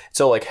pricing.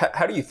 So like,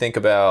 how do you think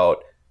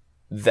about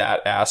that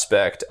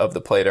aspect of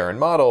the play to earn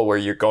model where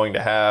you're going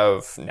to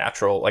have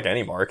natural, like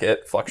any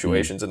market,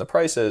 fluctuations in the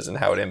prices and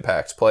how it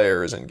impacts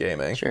players and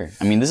gaming? Sure.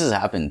 I mean, this has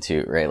happened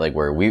too, right? Like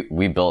where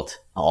we built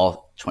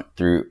all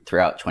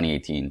throughout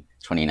 2018,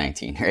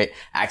 2019, right?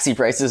 Axie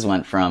prices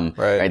went from,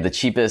 right, the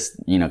cheapest,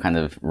 kind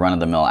of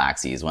run-of-the-mill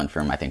Axies went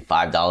from, I think,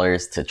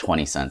 $5 to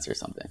 20 cents or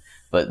something.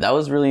 But that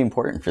was really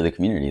important for the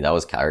community. That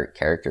was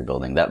character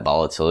building. That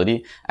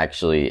volatility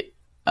actually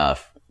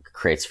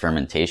creates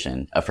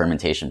a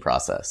fermentation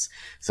process.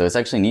 So it's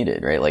actually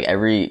needed, right? Like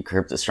every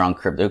strong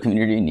crypto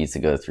community needs to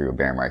go through a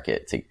bear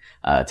market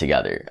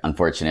together.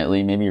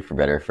 Unfortunately, maybe for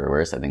better or for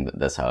worse, I think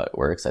that's how it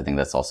works. I think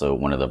that's also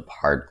one of the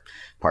hard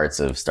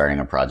parts of starting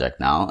a project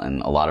now.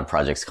 And a lot of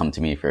projects come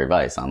to me for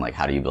advice on like,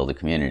 how do you build a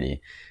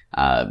community?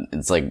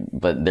 It's like,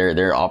 but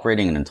they're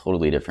operating in a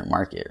totally different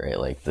market, right?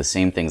 Like the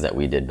same things that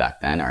we did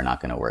back then are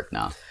not going to work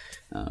now.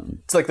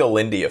 It's like the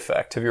Lindy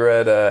effect. Have you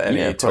read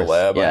M.E.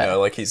 Taleb? Yeah. I know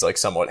like he's like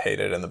somewhat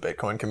hated in the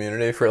Bitcoin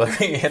community for like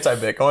being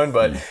anti-Bitcoin,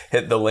 but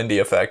hit the Lindy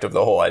effect of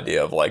the whole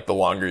idea of like the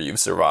longer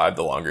you've survived,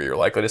 the longer you're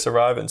likely to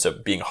survive. And so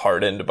being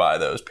hardened by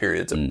those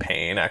periods of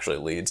pain actually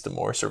leads to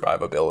more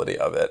survivability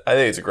of it. I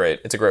think it's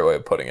a great way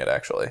of putting it,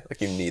 actually.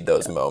 Like you need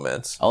those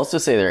moments. I'll also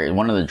say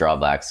one of the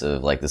drawbacks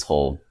of like this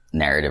whole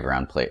narrative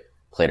around play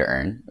to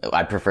earn.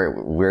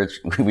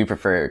 We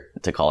prefer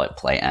to call it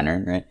play and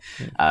earn,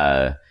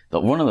 right?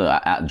 But one of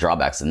the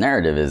drawbacks of the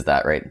narrative is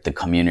that, right, the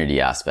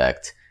community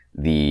aspect,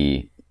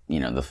 the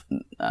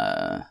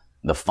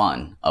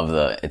fun of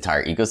the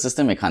entire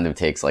ecosystem, it kind of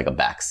takes like a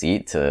back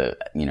seat to,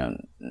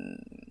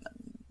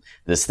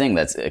 this thing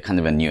that's kind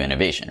of a new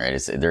innovation,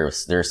 right? There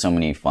are so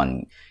many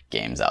fun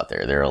games out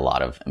there. There are a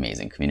lot of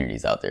amazing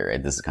communities out there,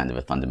 right? This is kind of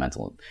a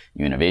fundamental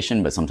new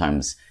innovation, but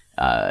sometimes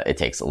it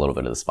takes a little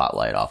bit of the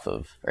spotlight off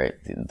of, right,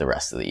 the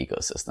rest of the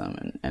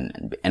ecosystem,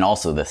 and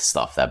also the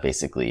stuff that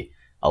basically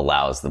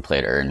allows the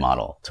play to earn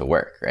model to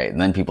work, right?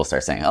 And then people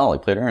start saying, oh,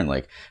 like play to earn,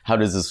 like how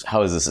is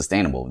this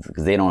sustainable?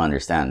 Because they don't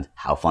understand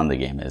how fun the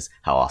game is,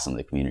 how awesome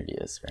the community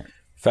is, right?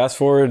 Fast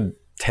forward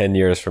 10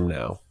 years from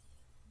now,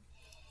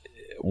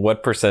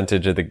 what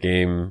percentage of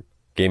the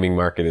gaming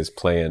market is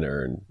play and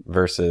earn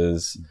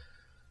versus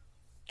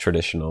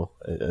traditional,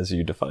 as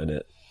you define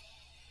it?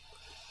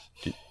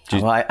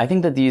 Well, I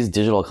think that these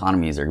digital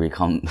economies are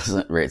become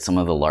right some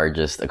of the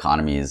largest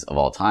economies of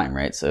all time,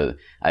 right? So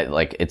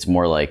it's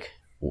more like,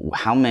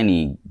 how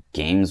many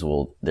games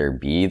will there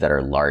be that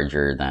are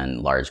larger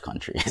than large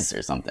countries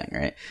or something,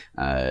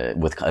 right?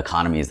 With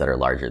economies that are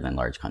larger than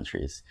large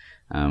countries.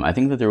 I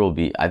think that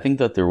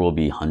there will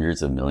be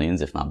hundreds of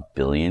millions, if not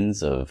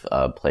billions of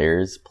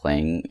players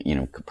playing,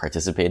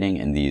 participating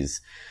in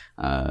these,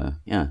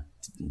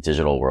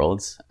 digital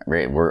worlds,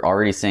 right? We're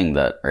already seeing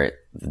that, right?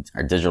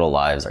 Our digital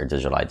lives, our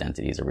digital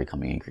identities are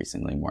becoming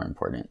increasingly more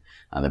important.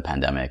 The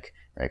pandemic,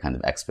 right, kind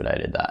of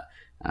expedited that.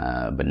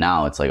 But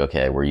now it's like,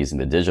 okay, we're using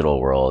the digital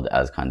world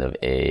as kind of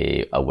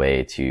a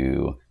way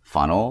to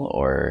funnel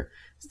or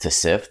to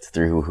sift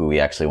through who we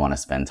actually want to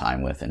spend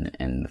time with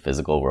in the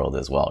physical world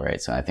as well,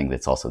 right? So I think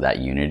it's also that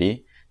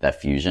unity, that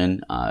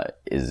fusion,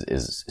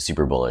 is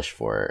super bullish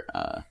for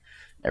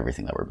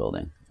everything that we're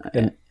building.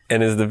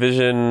 And is the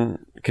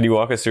vision, can you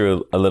walk us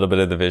through a little bit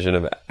of the vision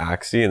of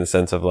Axie in the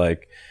sense of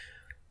like,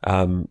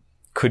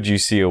 could you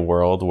see a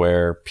world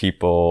where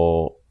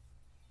people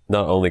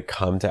not only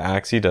come to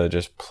Axie to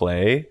just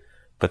play,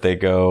 but they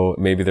go,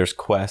 maybe there's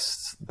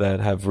quests that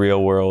have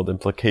real world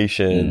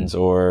implications,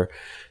 or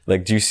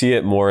like, do you see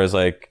it more as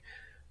like,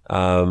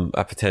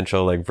 a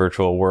potential like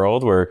virtual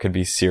world where it could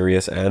be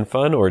serious and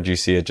fun, or do you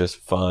see it just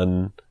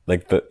fun?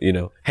 Like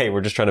hey, we're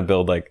just trying to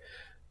build like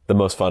the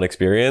most fun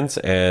experience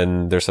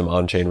and there's some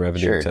on-chain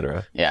revenue, sure.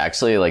 etc. Yeah,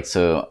 actually,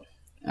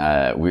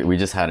 we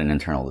just had an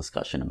internal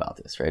discussion about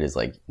this, right? It's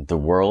like the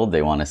world,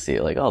 they want to see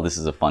it like, oh, this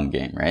is a fun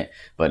game, right?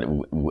 But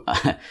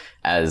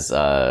as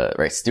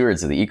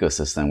stewards of the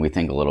ecosystem, we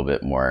think a little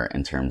bit more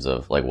in terms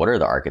of like, what are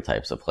the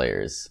archetypes of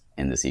players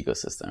in this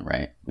ecosystem,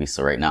 right?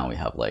 So right now we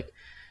have like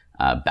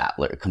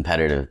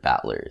competitive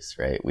battlers,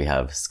 right? We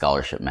have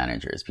scholarship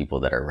managers,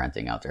 people that are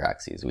renting out their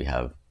Axies. We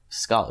have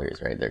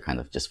scholars, right? They're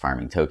kind of just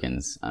farming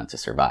tokens to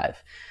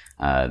survive.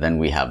 Then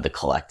we have the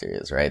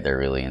collectors, right? They're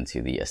really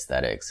into the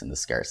aesthetics and the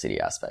scarcity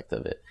aspect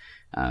of it.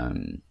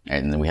 And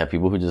then we have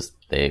people who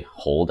they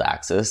hold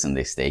Axis and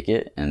they stake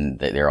it, and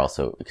they're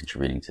also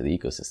contributing to the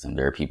ecosystem.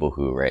 There are people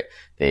who, right,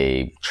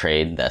 they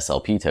trade the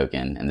SLP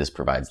token, and this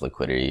provides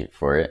liquidity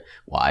for it.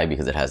 Why?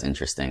 Because it has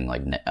interesting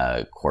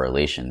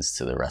correlations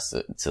to the rest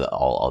to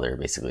all other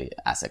basically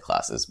asset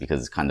classes, because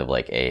it's kind of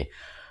like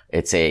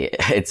it's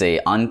a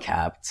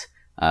uncapped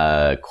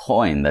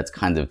coin that's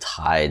kind of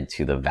tied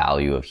to the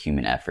value of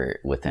human effort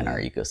within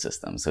our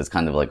ecosystem. So it's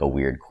kind of like a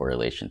weird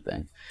correlation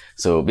thing.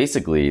 So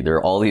basically, there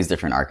are all these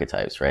different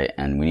archetypes, right?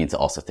 And we need to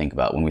also think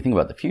about, when we think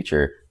about the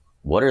future,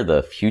 what are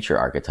the future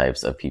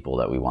archetypes of people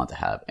that we want to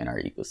have in our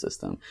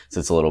ecosystem?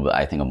 So it's a little bit,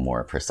 I think, a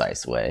more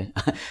precise way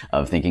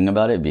of thinking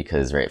about it,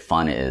 because, right,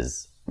 fun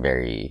is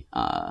very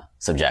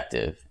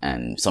subjective,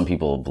 and some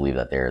people believe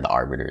that they're the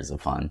arbiters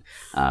of fun,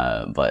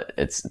 but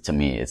to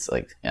me it's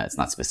like, yeah, it's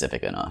not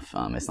specific enough.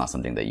 It's not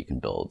something that you can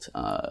build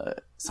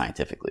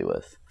scientifically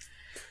with.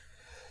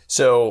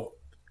 So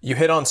you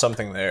hit on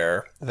something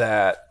there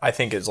that I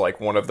think is like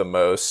one of the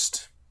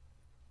most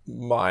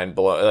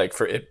mind-blowing, like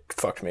it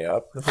fucked me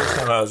up the first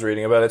time I was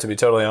reading about it, to be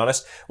totally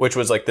honest, which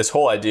was like this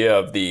whole idea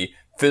of the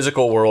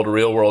physical world,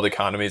 real world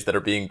economies that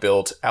are being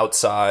built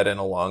outside and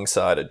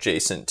alongside,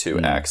 adjacent to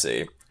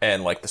Axie.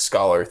 And like the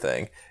scholar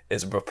thing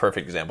is a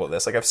perfect example of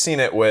this. Like I've seen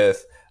it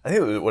with, I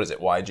think it was, what is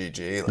it,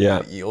 YGG?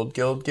 Like Yield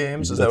Guild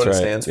Games? Is that what it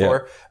stands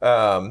for?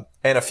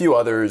 And a few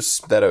others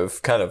that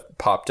have kind of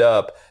popped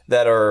up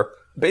that are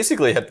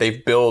basically,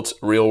 they've built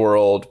real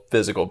world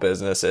physical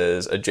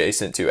businesses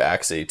adjacent to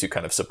Axie to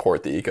kind of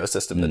support the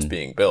ecosystem that's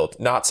being built.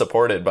 Not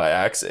supported by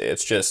Axie.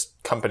 It's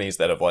just companies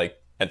that have like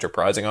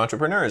enterprising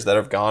entrepreneurs that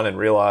have gone and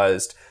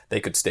realized they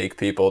could stake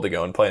people to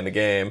go and play in the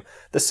game.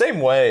 The same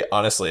way,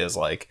 honestly, as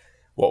like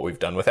what we've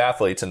done with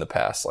athletes in the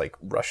past. Like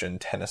Russian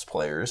tennis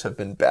players have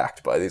been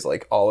backed by these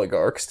like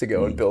oligarchs to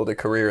go and build a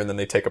career, and then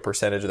they take a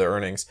percentage of their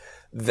earnings.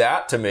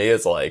 That to me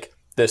is like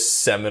this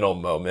seminal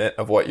moment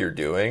of what you're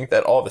doing,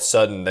 that all of a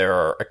sudden there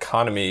are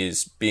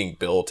economies being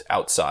built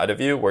outside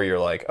of you where you're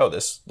like, oh,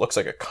 this looks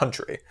like a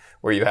country,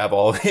 where you have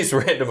all these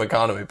random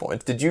economy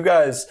points. Did you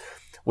guys,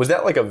 was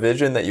that like a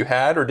vision that you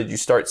had, or did you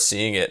start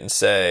seeing it and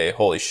say,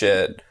 holy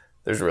shit,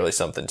 there's really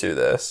something to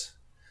this?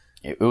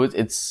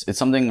 It's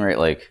something, right?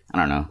 Like, I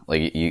don't know,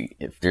 like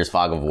if there's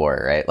fog of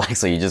war, right? Like,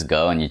 so you just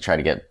go and you try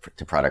to get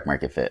to product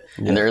market fit.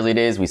 Yeah. In the early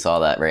days, we saw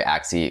that, right?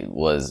 Axie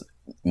was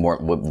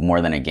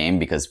more than a game,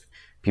 because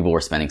people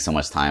were spending so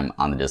much time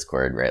on the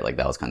Discord, right? Like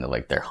that was kind of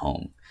like their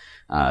home.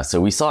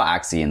 So we saw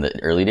Axie in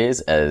the early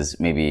days as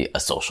maybe a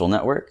social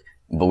network,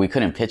 but we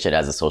couldn't pitch it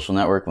as a social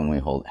network when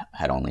we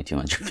had only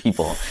 200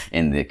 people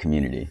in the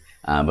community.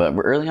 But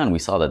early on, we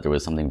saw that there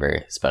was something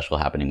very special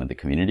happening with the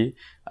community.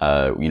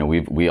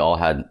 We all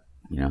had,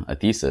 a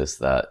thesis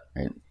that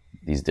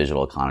these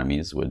digital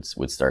economies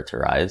would start to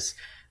rise.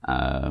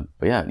 But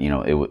yeah,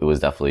 it was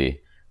definitely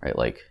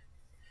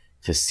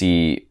to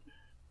see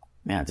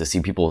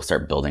people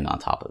start building on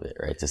top of it,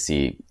 right? To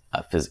see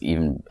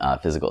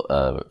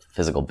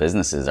physical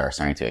businesses are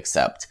starting to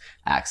accept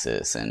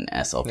Axis and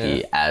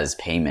SLP as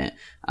payment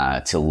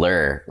to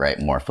lure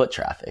more foot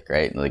traffic,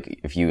 right? Like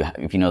if you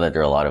know that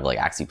there are a lot of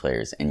Axie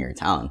players in your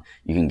town,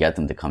 you can get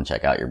them to come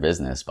check out your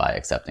business by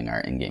accepting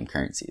our in-game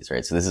currencies,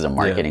 right? So this is a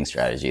marketing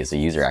strategy, it's a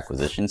user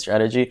acquisition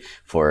strategy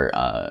for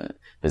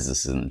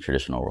businesses in the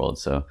traditional world.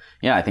 So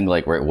yeah, I think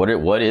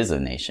what is a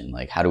nation?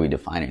 Like how do we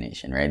define a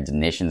nation, right?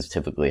 Nations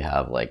typically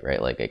have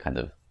a kind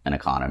of an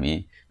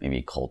economy,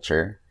 maybe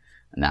culture,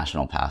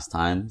 national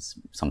pastimes,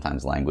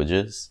 sometimes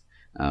languages.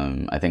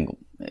 I think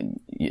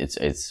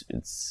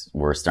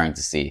we're starting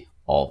to see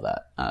all of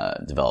that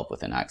develop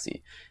within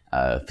Axie.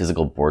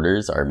 Physical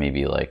borders are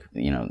maybe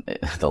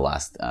the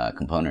last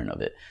component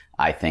of it.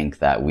 I think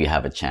that we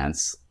have a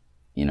chance,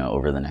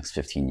 over the next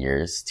 15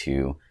 years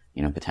to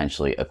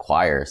potentially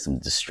acquire some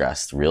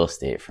distressed real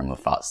estate from a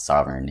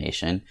sovereign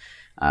nation,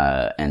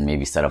 and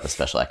maybe set up a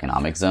special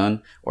economic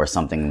zone or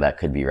something that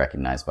could be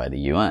recognized by the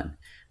UN.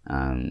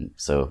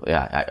 So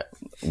yeah,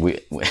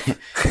 we've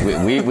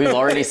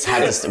already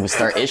had to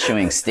start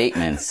issuing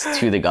statements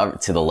to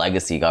the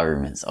legacy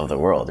governments of the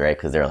world, right?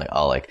 Because they're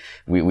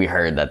we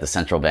heard that the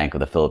Central Bank of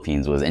the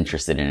Philippines was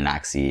interested in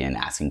Axie and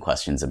asking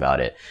questions about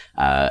it,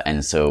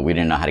 and so we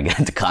didn't know how to get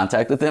into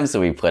contact with them.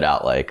 So we put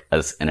out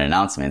an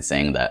announcement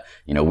saying that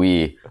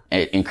we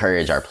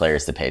encourage our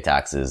players to pay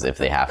taxes if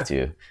they have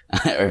to,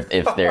 or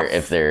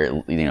if their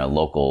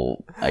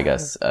local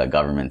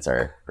governments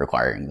are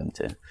requiring them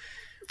to.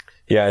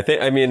 Yeah,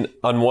 I mean,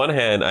 on one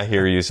hand, I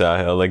hear you,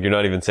 Sahil. You're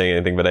not even saying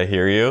anything, but I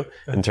hear you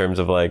in terms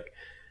of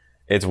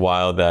it's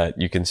wild that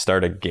you can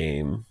start a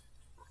game,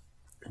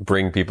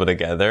 bring people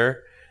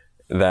together,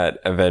 that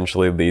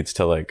eventually leads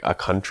to a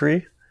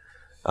country.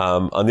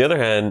 On the other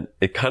hand,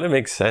 it kind of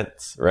makes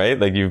sense,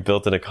 right? You've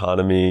built an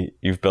economy,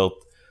 you've built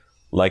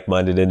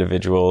like-minded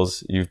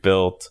individuals, you've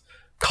built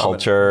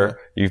culture,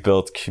 you've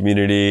built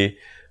community.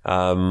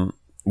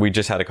 We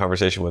just had a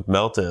conversation with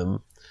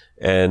Meltem.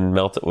 And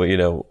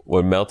Meltem,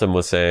 what Meltem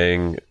was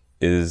saying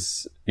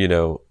is,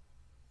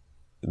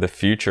 the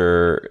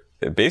future,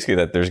 basically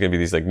that there's going to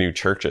be these new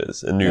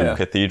churches and new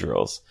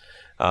cathedrals.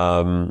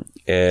 And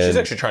she's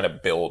actually trying to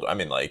build,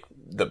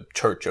 the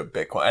Church of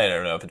Bitcoin. I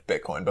don't know if it's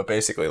Bitcoin, but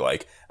basically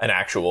an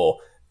actual,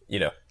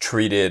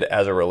 treated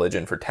as a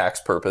religion for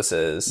tax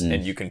purposes.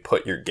 And you can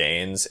put your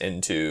gains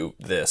into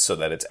this so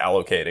that it's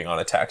allocating on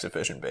a tax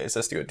efficient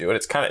basis to go do it.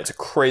 It's a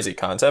crazy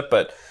concept,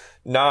 but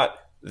not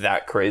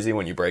that crazy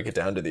when you break it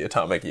down to the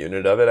atomic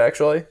unit of it,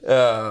 actually.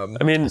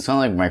 It's not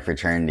like my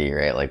fraternity,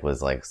 right?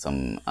 Was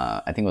some,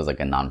 I think it was a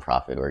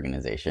nonprofit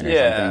organization or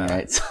something,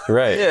 right? So,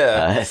 right.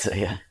 Yeah.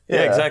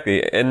 Yeah,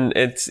 exactly. And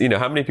it's,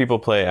 how many people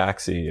play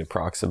Axie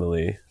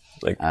approximately?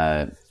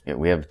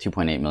 We have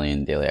 2.8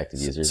 million daily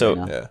active users so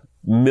right now.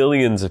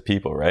 Millions of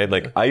people, right?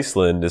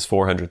 Iceland is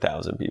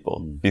 400,000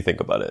 people, if you think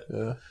about it.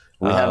 Yeah.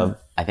 We have,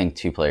 I think,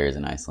 2 players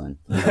in Iceland.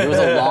 There was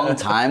a long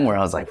time where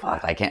I was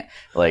fuck, I can't,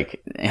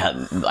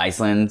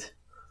 Iceland,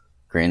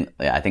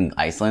 I think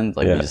Iceland,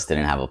 we just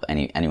didn't have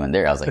anyone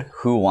there. I was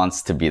who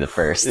wants to be the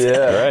first?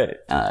 Yeah, right.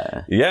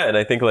 And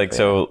I think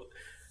so,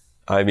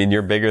 I mean,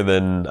 you're bigger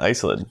than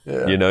Iceland.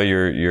 Yeah.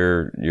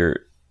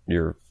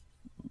 You're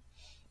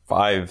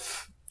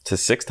 5 to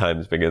 6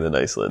 times bigger than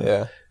Iceland.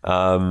 Yeah.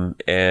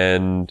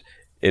 And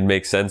it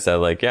makes sense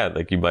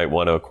that you might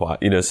want to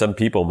acquire, some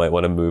people might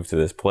want to move to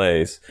this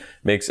place.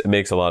 It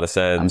makes a lot of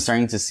sense. I'm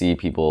starting to see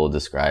people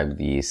describe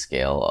the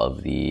scale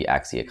of the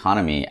Axie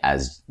economy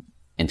as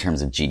in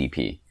terms of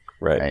GDP.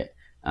 Right.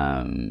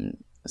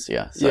 That's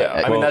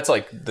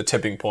the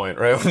tipping point,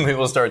 right? When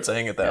people start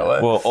saying it that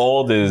way. Well,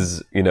 old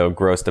is,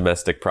 gross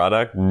domestic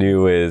product.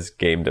 New is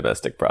game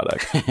domestic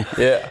product.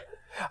 Yeah.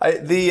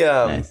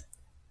 Nice.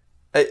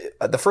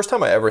 The first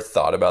time I ever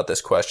thought about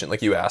this question,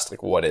 you asked,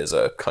 what is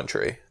a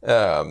country?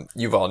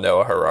 Yuval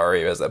Noah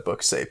Harari has that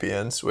book,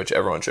 Sapiens, which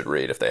everyone should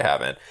read if they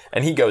haven't.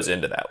 And he goes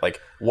into that,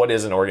 what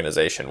is an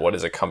organization? What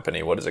is a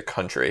company? What is a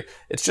country?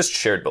 It's just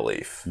shared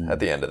belief at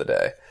the end of the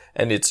day.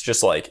 And it's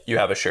just you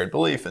have a shared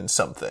belief in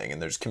something, and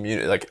there's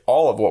community,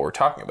 all of what we're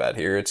talking about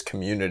here, it's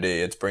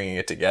community, it's bringing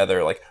it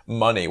together.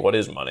 Money, what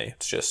is money?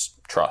 It's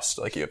just trust.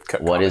 You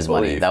have what is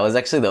money? That was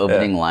actually the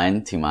opening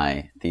line to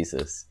my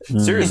thesis.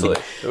 Seriously.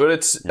 But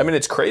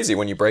it's crazy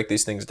when you break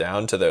these things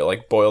down to their,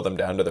 boil them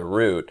down to their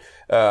root.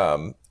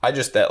 I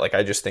just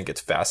think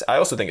it's I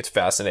also think it's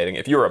fascinating.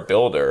 If you're a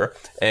builder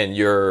and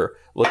you're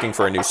looking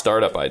for a new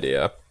startup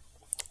idea,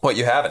 what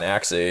you have in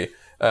Axie,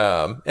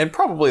 and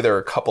probably there are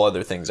a couple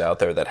other things out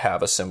there that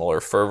have a similar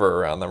fervor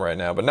around them right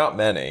now, but not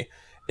many,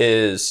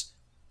 is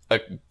a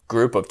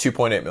group of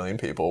 2.8 million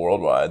people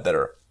worldwide that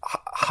are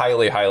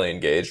highly, highly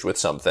engaged with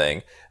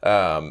something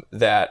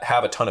that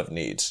have a ton of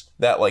needs.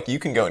 That like you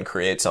can go and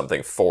create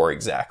something for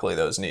exactly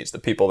those needs. The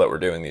people that were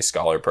doing these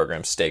scholar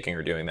programs, staking,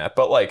 are doing that.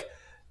 But like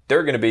there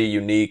are going to be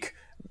unique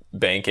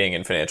banking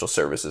and financial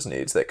services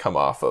needs that come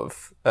off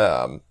of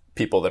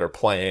people that are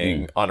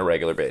playing on a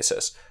regular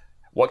basis.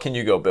 What can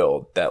you go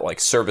build that like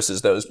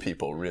services those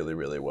people really,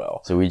 really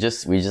well? So we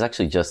just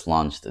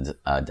launched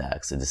a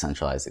DEX, a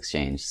decentralized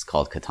exchange. It's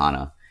called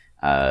Katana.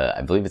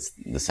 I believe it's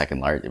the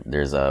second largest.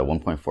 There's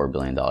 $1.4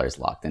 billion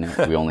locked in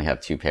it. We only have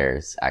 2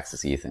 pairs,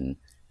 Axis ETH and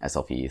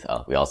SLP ETH.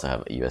 We also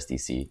have a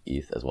USDC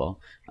ETH as well.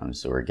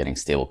 So we're getting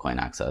stablecoin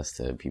access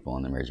to people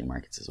in the emerging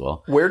markets as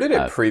well. Where did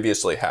it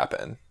previously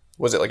happen?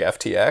 Was it like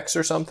FTX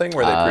or something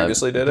where they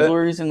previously did it? People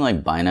were using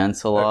like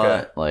Binance a lot,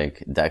 Okay.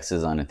 like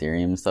DEXs on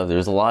Ethereum and stuff.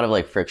 There's a lot of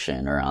like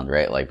friction around,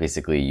 right? Like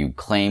basically you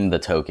claim the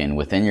token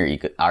within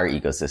our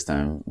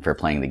ecosystem for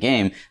playing the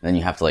game, and then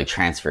you have to like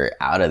transfer it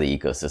out of the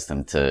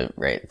ecosystem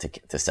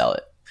to sell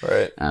it.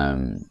 Right.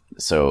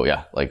 So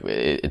yeah, like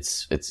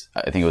it's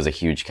I think it was a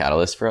huge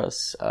catalyst for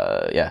us.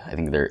 I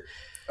think they're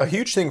A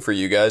huge thing for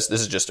you guys,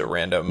 this is just a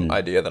random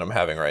idea that I'm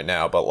having right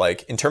now, but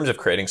like in terms of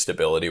creating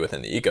stability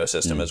within the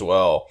ecosystem as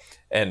well,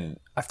 and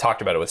I've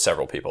talked about it with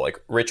several people,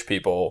 like rich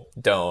people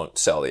don't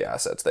sell the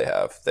assets they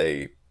have.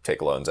 They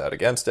take loans out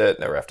against it,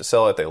 never have to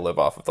sell it, they live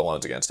off of the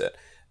loans against it.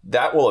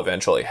 That will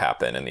eventually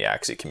happen in the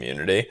Axie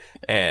community,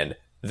 and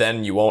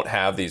then you won't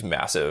have these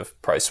massive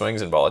price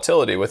swings and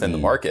volatility within the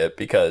market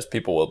because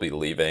people will be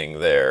leaving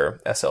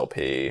their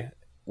SLP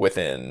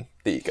within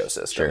the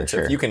ecosystem. And so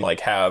if you can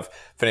like have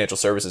financial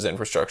services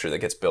infrastructure that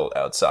gets built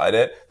outside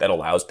it, that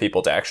allows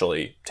people to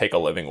actually take a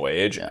living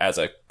wage as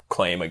a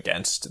claim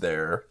against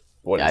their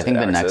I think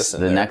the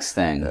next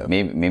thing,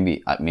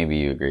 maybe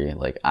you agree.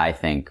 Like I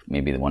think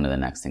maybe one of the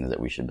next things that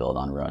we should build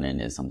on Ronin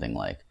is something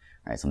like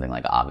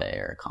Aave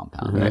or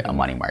Compound, right? A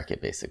money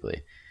market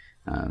basically.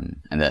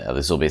 And that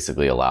this will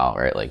basically allow,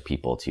 right, like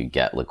people to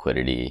get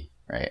liquidity,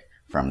 right,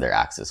 from their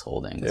Axis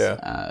holdings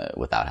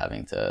without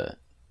having to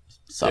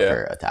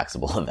suffer a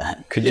taxable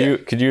event. Could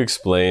you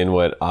explain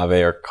what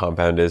Aave or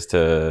Compound is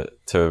to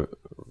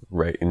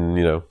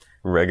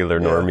regular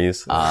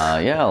normies?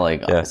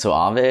 So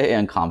Aave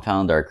and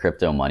Compound are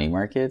crypto money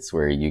markets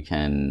where you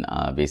can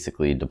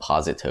basically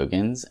deposit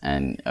tokens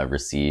and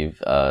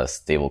receive a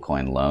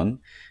stablecoin loan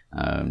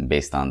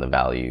based on the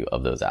value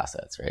of those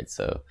assets, right?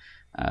 So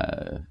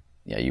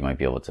you might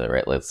be able to,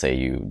 right? Let's say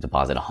you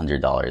deposit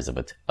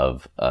 $100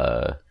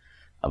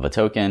 of a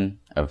token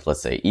of,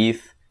 let's say,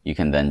 ETH. You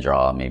can then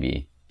draw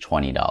maybe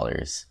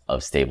 $20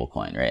 of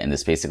stablecoin, right? And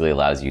this basically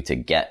allows you to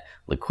get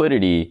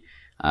liquidity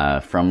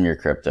from your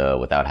crypto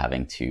without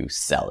having to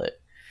sell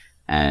it.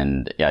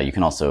 And you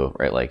can also,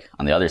 right, like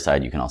on the other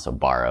side, you can also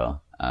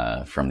borrow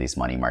from these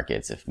money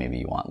markets if maybe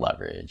you want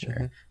leverage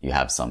or you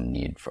have some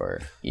need for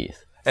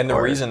ETH. And the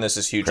reason this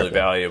is hugely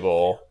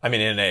valuable, I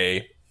mean, in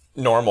a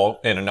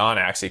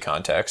non-Axie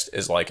context,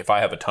 is like if I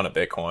have a ton of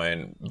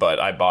Bitcoin, but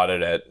I bought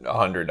it at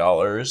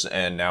 $100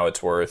 and now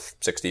it's worth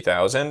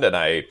 $60,000 and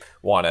I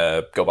want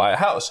to go buy a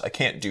house. I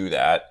can't do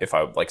that if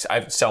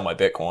I sell my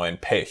Bitcoin,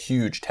 pay a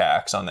huge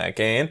tax on that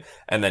gain,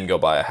 and then go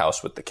buy a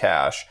house with the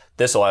cash.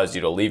 This allows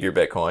you to leave your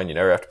Bitcoin, you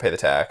never have to pay the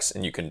tax,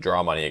 and you can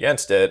draw money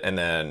against it and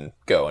then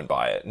go and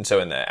buy it. And so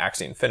in the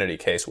Axie Infinity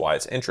case, why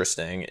it's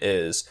interesting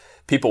is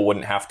people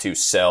wouldn't have to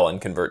sell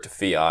and convert to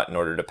fiat in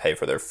order to pay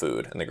for their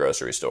food in the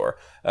grocery store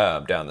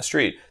down the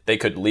street. They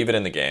could leave it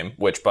in the game,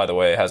 which, by the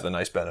way, has the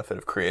nice benefit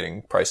of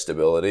creating price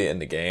stability in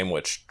the game,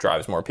 which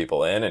drives more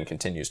people in and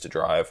continues to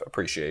drive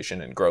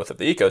appreciation and growth of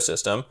the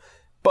ecosystem.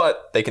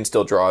 But they can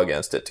still draw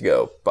against it to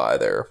go buy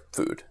their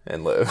food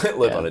and live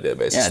on a daily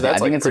basis. Yeah, so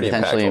that's I think it's a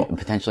impactful.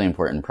 potentially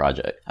important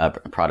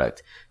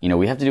product.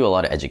 We have to do a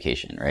lot of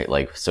education, right?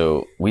 Like,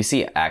 so we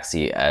see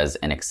Axie as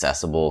an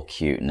accessible,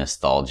 cute,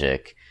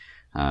 nostalgic,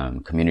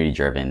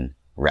 community-driven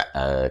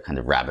kind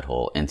of rabbit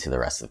hole into the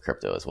rest of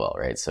crypto as well,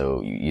 right?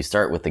 So you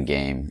start with the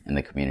game and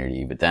the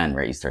community, but then,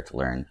 right, you start to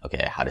learn,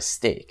 okay, how to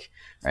stake,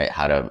 right?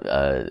 How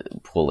to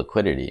pool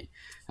liquidity.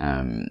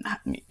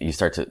 You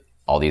start to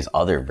all these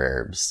other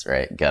verbs,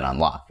 right, get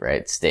unlocked,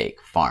 right? Stake,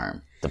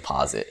 farm,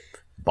 deposit,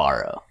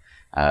 borrow,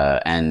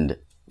 and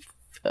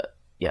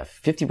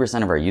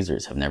 50% of our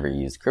users have never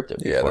used crypto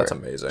before. Yeah, that's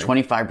amazing.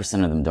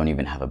 25% of them don't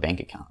even have a bank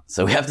account.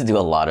 So we have to do a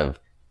lot of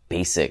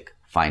basic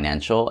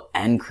financial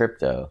and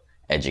crypto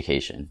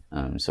education.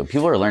 So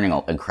people are learning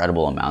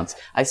incredible amounts.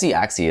 I see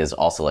Axie as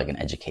also like an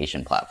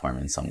education platform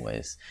in some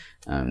ways.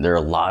 There are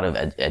a lot of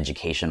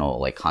educational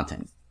like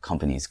content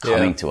companies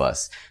coming to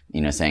us,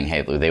 saying,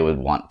 hey, they would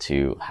want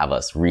to have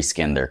us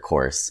reskin their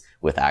course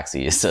with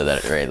Axie so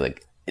that, right,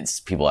 like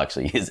people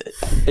actually use it.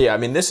 Yeah, I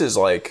mean, this is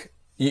like,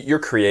 you're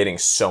creating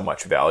so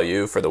much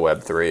value for the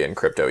Web3 and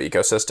crypto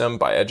ecosystem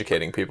by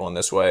educating people in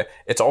this way.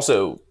 It's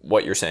also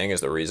what you're saying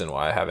is the reason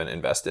why I haven't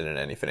invested in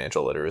any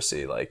financial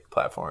literacy like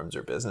platforms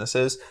or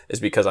businesses, is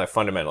because I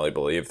fundamentally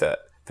believe that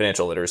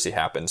financial literacy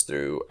happens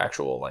through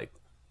actual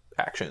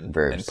action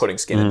Verbs. and putting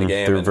skin in the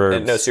game. through And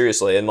verbs. no,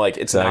 seriously. And like,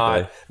 it's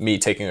Exactly. not me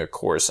taking a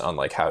course on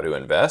like how to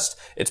invest.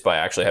 It's by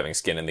actually having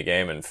skin in the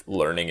game and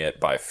learning it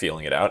by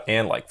feeling it out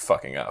and like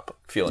fucking up,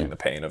 feeling the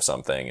pain of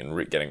something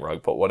and getting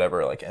rug pulled,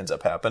 whatever like ends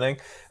up happening.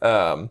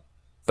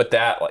 But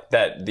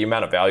the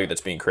amount of value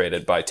that's being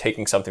created by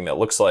taking something that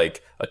looks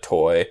like a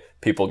toy,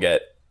 people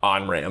get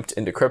on-ramped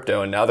into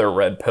crypto, and now they're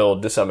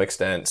red-pilled to some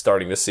extent,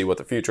 starting to see what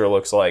the future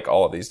looks like,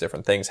 all of these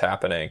different things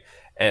happening.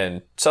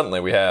 And suddenly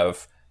we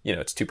have,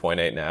 it's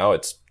 2.8 now,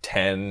 it's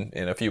 10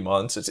 in a few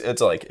months.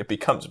 It's like, it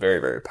becomes very,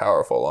 very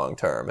powerful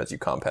long-term as you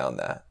compound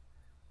that.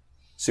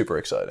 Super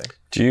exciting.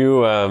 Do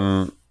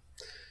you,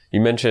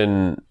 you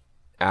mentioned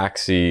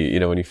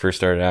Axie, when you first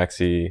started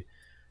Axie,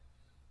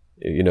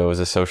 it was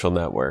a social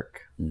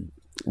network.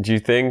 Do you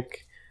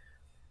think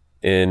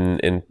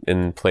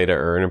in play to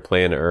earn and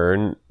play and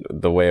earn,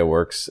 the way it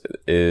works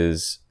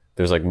is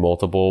there's like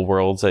multiple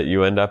worlds that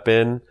you end up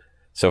in?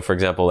 So for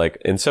example,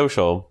 like in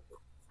social,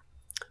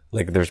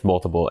 like there's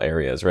multiple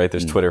areas, right?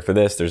 There's Twitter for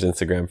this, there's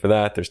Instagram for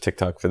that, there's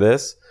TikTok for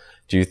this.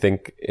 Do you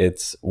think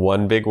it's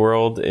one big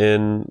world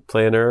in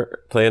play and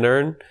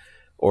earn?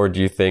 Or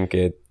do you think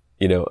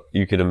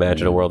you could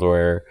imagine a world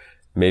where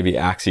maybe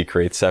Axie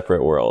creates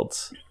separate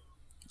worlds?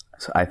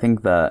 So I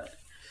think that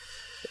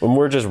when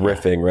we're just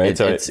riffing, right?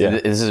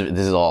 this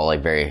is all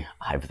like very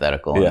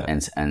hypothetical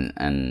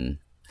and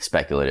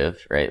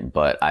speculative, right?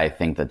 But I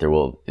think that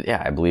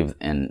I believe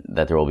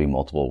that there will be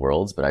multiple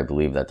worlds, but I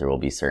believe that there will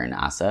be certain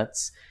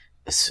assets,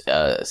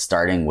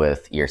 starting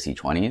with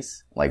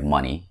ERC20s, like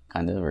money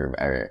kind of,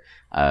 or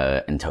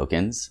and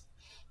tokens,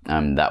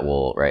 that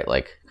will, right,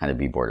 like kind of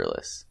be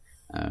borderless.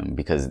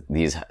 Because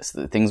these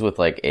things with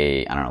like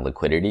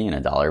liquidity and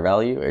a dollar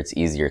value, it's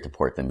easier to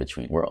port them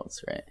between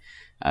worlds, right?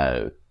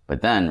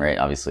 But then, right,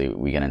 obviously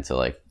we get into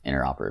like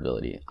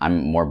interoperability.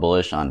 I'm more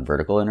bullish on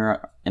vertical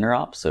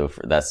interop. So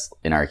that's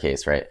in our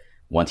case, right?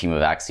 One team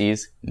of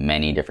Axies,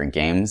 many different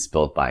games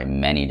built by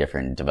many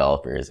different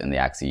developers in the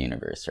Axie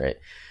universe, right?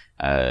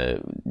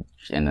 And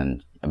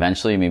then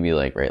eventually maybe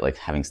like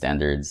having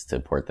standards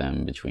to port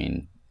them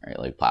between, right,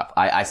 like platform.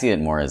 I see it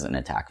more as an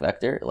attack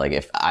vector. Like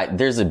if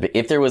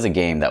there was a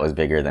game that was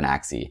bigger than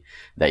Axie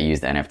that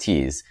used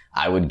NFTs,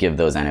 I would give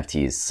those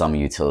NFTs some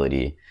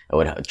utility. I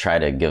would try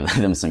to give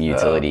them some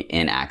utility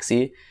in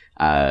Axie,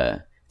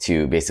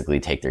 to basically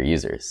take their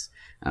users.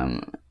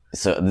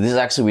 So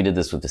we did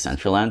this with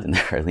Decentraland in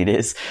the early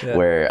days,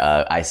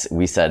 where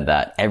we said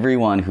that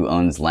everyone who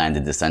owns land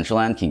in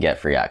Decentraland can get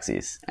free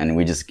Axies, and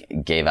we just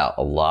gave out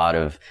a lot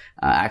of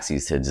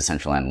Axies to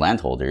Decentraland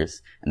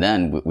landholders, and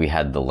then we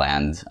had the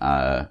land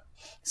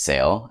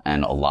sale,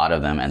 and a lot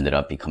of them ended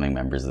up becoming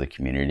members of the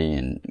community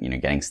and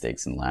getting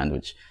stakes in land,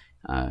 which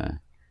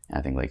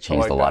I think like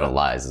changed a lot of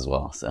lives as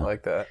well. So I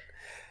like that.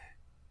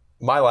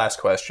 My last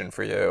question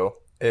for you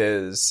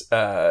is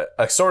a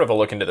sort of a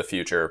look into the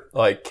future.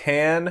 Like,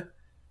 can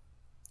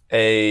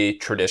a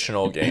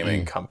traditional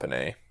gaming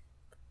company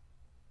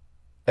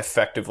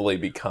effectively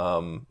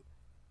become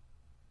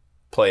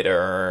play to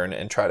earn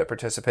and try to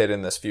participate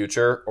in this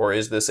future? Or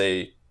is this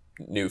a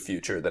new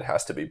future that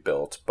has to be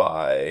built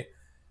by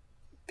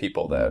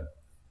people that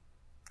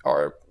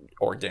are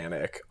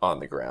organic,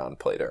 on the ground,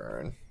 play to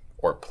earn,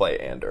 or play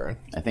and earn?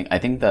 I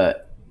think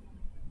that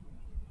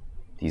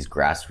these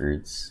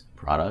grassroots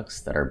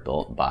products that are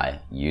built by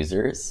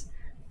users,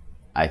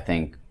 I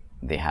think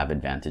they have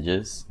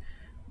advantages.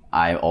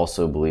 I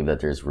also believe that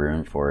there's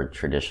room for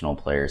traditional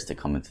players to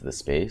come into the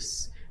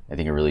space. I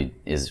think it really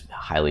is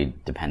highly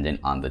dependent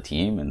on the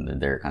team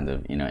and their kind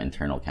of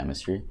internal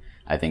chemistry.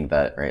 I think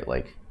that, right,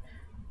 like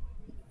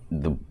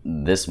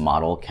this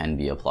model can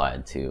be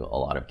applied to a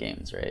lot of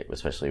games, right?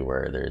 Especially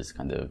where there's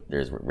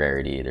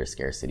rarity, there's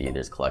scarcity,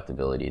 there's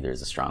collectability,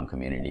 there's a strong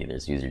community,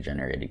 there's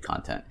user-generated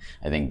content.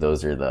 I think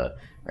those are the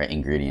right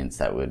ingredients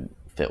that would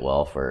fit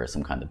well for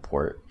some kind of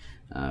port.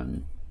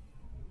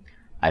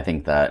 I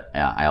think that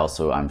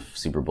I'm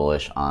super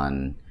bullish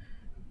on,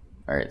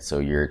 all right, so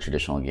you're a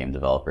traditional game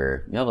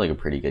developer, you have like a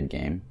pretty good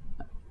game.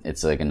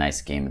 It's like a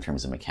nice game in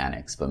terms of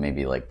mechanics, but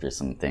maybe like there's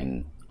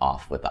something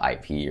off with the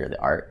IP or the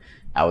art.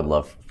 I would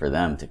love for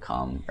them to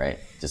come, right?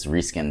 Just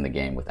reskin the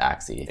game with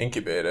Axie.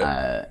 Incubate it.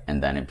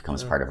 And then it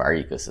becomes part of our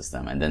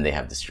ecosystem. And then they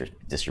have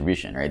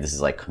distribution, right? This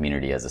is like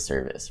community as a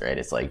service, right?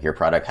 It's like your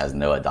product has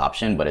no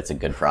adoption, but it's a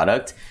good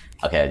product.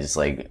 Okay, just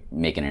like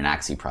making an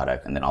Axie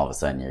product, and then all of a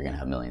sudden you're going to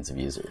have millions of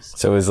users.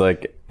 So is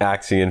like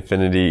Axie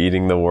Infinity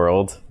eating the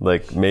world?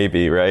 Like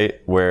maybe, right?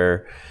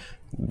 Where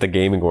the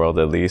gaming world,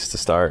 at least, to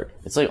start.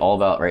 It's like all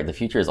about, right? The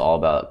future is all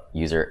about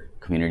user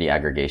community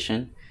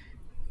aggregation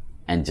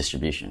and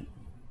distribution.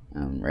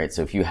 Right,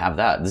 so if you have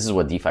that, this is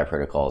what DeFi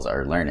protocols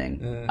are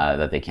learning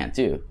that they can't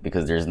do,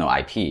 because there's no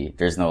IP,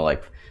 there's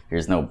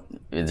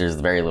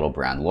very little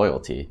brand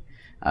loyalty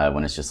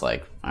when it's just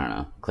like, I don't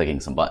know,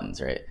 clicking some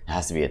buttons, right? It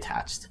has to be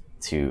attached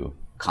to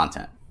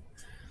content.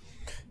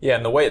 Yeah,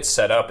 and the way it's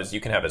set up is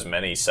you can have as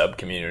many sub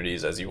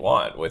communities as you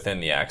want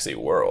within the Axie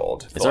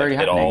world. It's already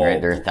happening,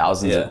 right? There are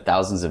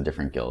thousands of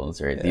different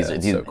guilds, right? Yeah,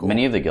 These so cool.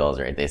 Many of the guilds,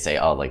 right? They say,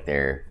 oh, like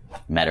they're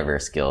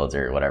metaverse guilds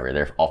or whatever.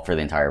 They're all for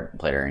the entire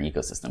player and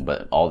ecosystem.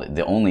 But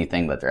the only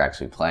thing that they're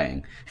actually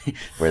playing,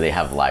 where they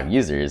have live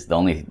users, the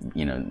only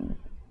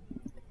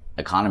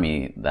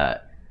economy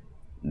that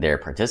they're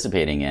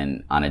participating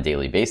in on a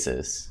daily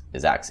basis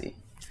is Axie.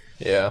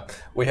 Yeah,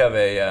 we have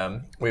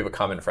a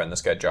common friend.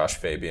 This guy Josh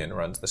Fabian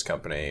runs this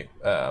company,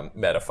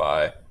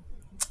 Metafy.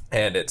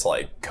 And it's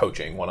like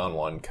coaching,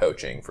 one-on-one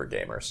coaching for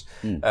gamers.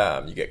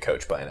 You get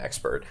coached by an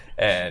expert.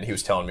 And he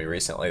was telling me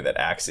recently that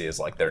Axie is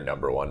like their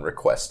number one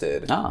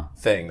requested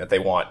thing, that they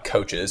want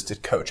coaches to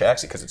coach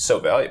Axie because it's so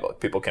valuable.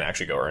 People can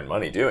actually go earn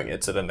money doing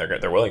it. So then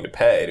they're willing to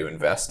pay to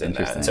invest in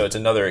that. And so it's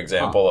another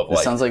example of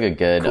This sounds like a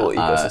good cool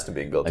ecosystem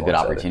being built. A good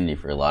opportunity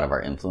for a lot of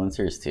our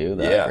influencers too.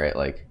 Right?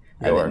 Like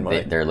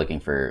they're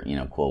looking for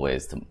cool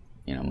ways to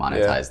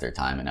monetize their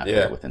time and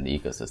effort within the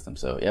ecosystem.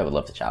 So I would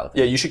love to chat with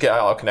him. Yeah, you should.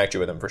 I'll connect you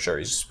with him for sure.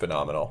 He's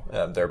phenomenal.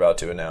 They're about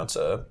to announce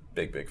a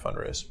big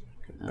fundraise,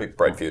 big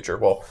bright future.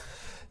 Well,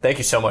 thank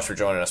you so much for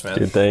joining us, man.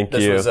 Dude, thank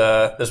you.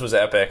 This was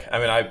epic. I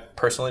mean, I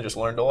personally just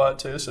learned a lot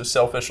too. So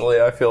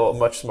selfishly, I feel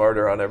much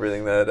smarter on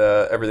everything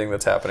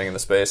that's happening in the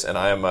space, and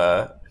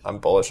I'm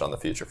bullish on the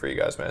future for you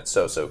guys, man. It's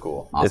so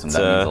cool. Awesome.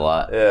 That means a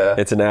lot. Yeah.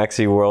 It's an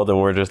Axie world, and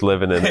we're just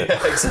living in it.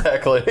 Yeah,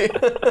 exactly.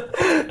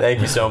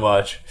 Thank you so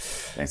much.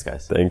 Thanks,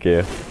 guys. Thank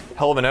you.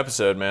 Hell of an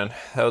episode, man.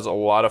 That was a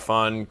lot of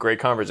fun. Great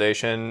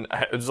conversation.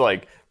 It was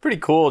like pretty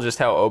cool just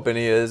how open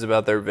he is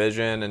about their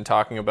vision and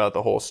talking about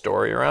the whole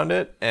story around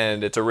it.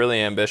 And it's a really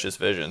ambitious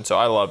vision. So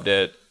I loved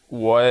it.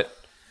 What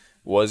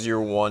was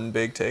your one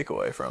big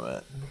takeaway from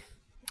it?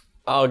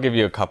 I'll give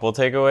you a couple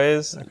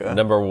takeaways. Okay.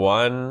 Number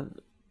one,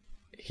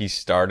 he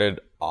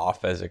started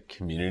off as a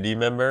community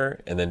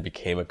member and then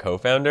became a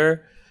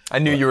co-founder. I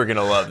knew you were going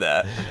to love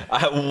that.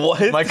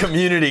 What? My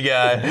community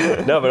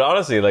guy. No, but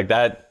honestly, like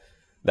that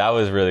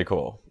was really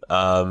cool.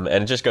 And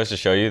it just goes to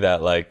show you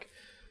that like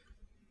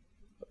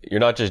you're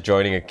not just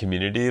joining a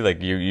community,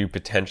 like you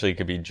potentially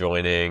could be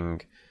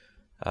joining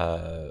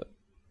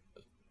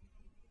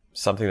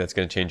something that's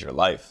going to change your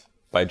life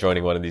by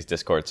joining one of these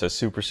Discords. So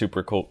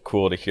super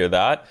cool to hear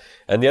that.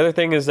 And the other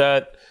thing is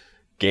that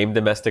game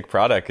domestic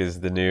product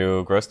is the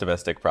new gross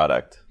domestic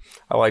product.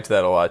 I liked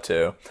that a lot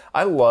too.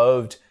 I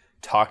loved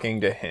talking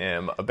to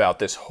him about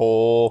this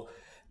whole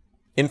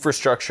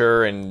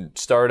infrastructure and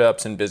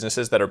startups and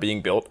businesses that are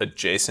being built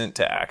adjacent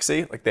to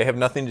Axie. Like they have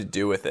nothing to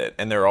do with it.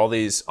 And there are all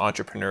these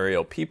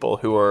entrepreneurial people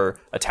who are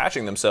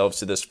attaching themselves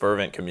to this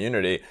fervent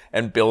community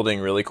and building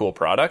really cool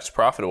products,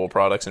 profitable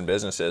products and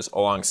businesses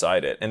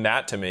alongside it. And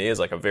that to me is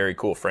like a very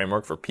cool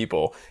framework for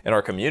people in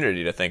our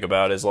community to think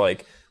about, is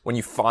like when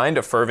you find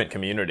a fervent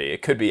community,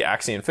 it could be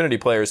Axie Infinity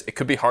players, it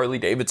could be Harley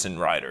Davidson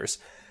riders.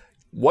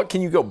 What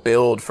can you go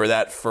build for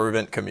that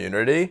fervent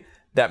community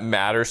that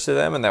matters to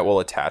them and that will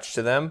attach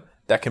to them?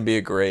 That can be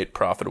a great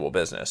profitable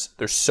business.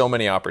 There's so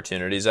many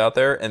opportunities out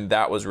there, and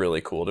that was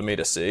really cool to me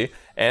to see.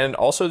 And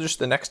also just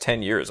the next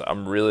 10 years,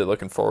 I'm really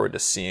looking forward to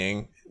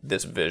seeing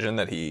this vision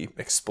that he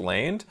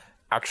explained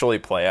actually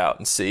play out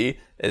and see,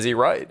 is he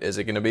right? Is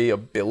it going to be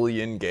 1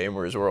 billion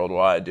gamers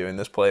worldwide doing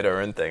this play to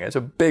earn thing? It's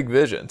a big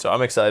vision, so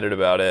I'm excited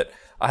about it.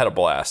 I had a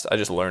blast. I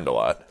just learned a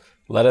lot.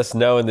 Let us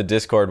know in the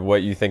Discord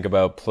what you think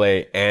about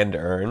play and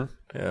earn.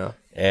 Yeah.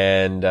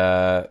 And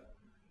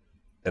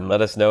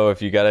let us know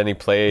if you got any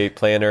play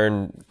and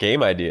earn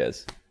game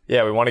ideas.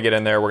 Yeah, we want to get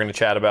in there. We're going to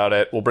chat about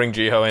it. We'll bring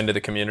Jiho into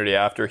the community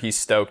after. He's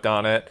stoked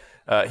on it.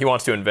 He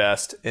wants to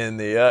invest in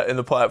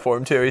the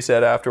platform too, he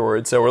said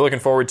afterwards. So we're looking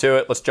forward to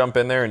it. Let's jump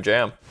in there and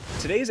jam.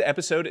 Today's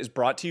episode is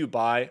brought to you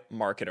by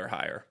Marketer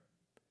Hire.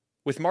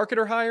 With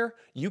Marketer Hire,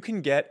 you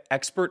can get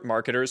expert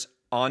marketers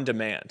on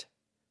demand.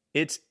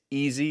 It's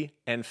easy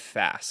and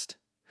fast.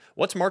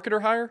 What's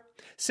Marketer Hire?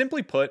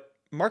 Simply put,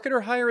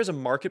 Marketer Hire is a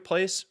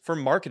marketplace for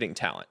marketing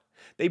talent.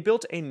 They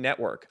built a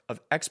network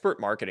of expert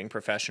marketing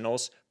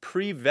professionals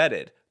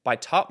pre-vetted by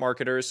top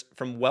marketers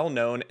from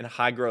well-known and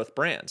high-growth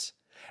brands.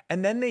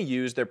 And then they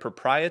use their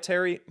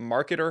proprietary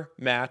Marketer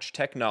Match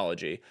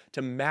technology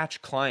to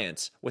match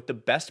clients with the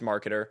best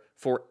marketer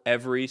for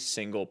every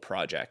single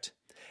project.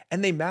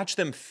 And they match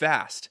them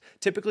fast,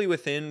 typically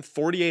within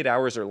 48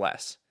 hours or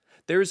less.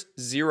 There's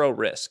zero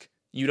risk.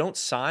 You don't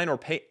sign or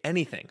pay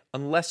anything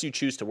unless you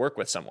choose to work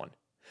with someone.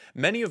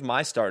 Many of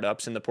my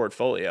startups in the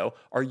portfolio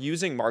are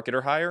using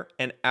Marketer Hire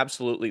and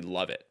absolutely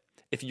love it.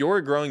 If you're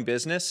a growing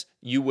business,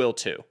 you will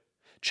too.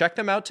 Check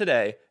them out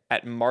today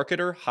at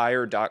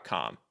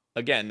marketerhire.com.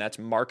 Again, that's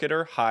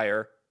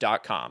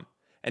marketerhire.com.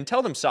 And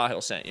tell them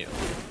Sahil sent you.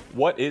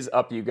 What is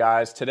up, you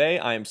guys? Today,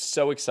 I am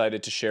so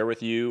excited to share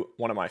with you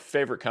one of my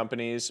favorite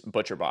companies,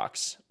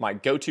 ButcherBox, my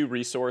go-to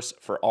resource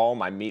for all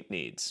my meat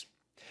needs.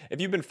 If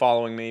you've been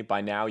following me,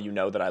 by now you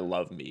know that I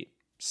love meat.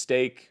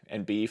 Steak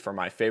and beef are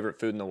my favorite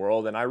food in the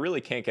world, and I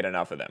really can't get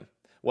enough of them.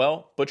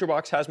 Well,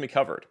 ButcherBox has me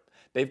covered.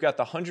 They've got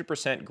the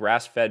 100%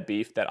 grass-fed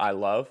beef that I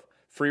love,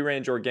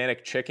 free-range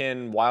organic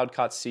chicken,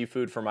 wild-caught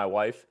seafood for my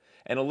wife,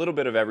 and a little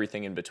bit of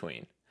everything in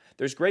between.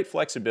 There's great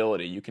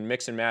flexibility. You can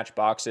mix and match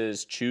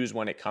boxes, choose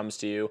when it comes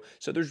to you,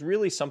 so there's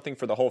really something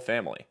for the whole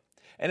family.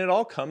 And it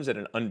all comes at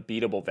an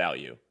unbeatable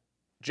value,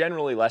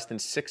 generally less than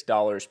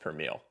 $6 per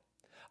meal.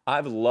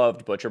 I've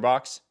loved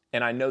ButcherBox,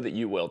 and I know that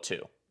you will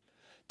too.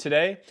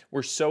 Today,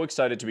 we're so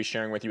excited to be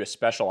sharing with you a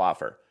special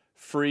offer.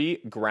 Free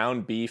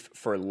ground beef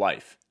for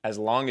life, as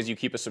long as you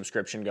keep a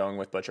subscription going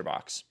with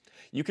ButcherBox.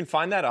 You can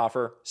find that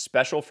offer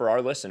special for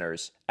our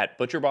listeners at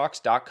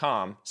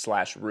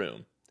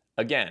butcherbox.com/room.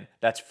 Again,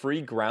 that's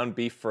free ground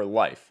beef for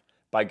life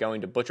by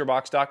going to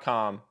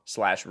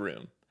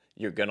butcherbox.com/room.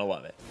 You're gonna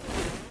love it.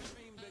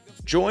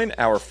 Join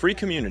our free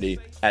community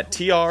at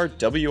trwih.com.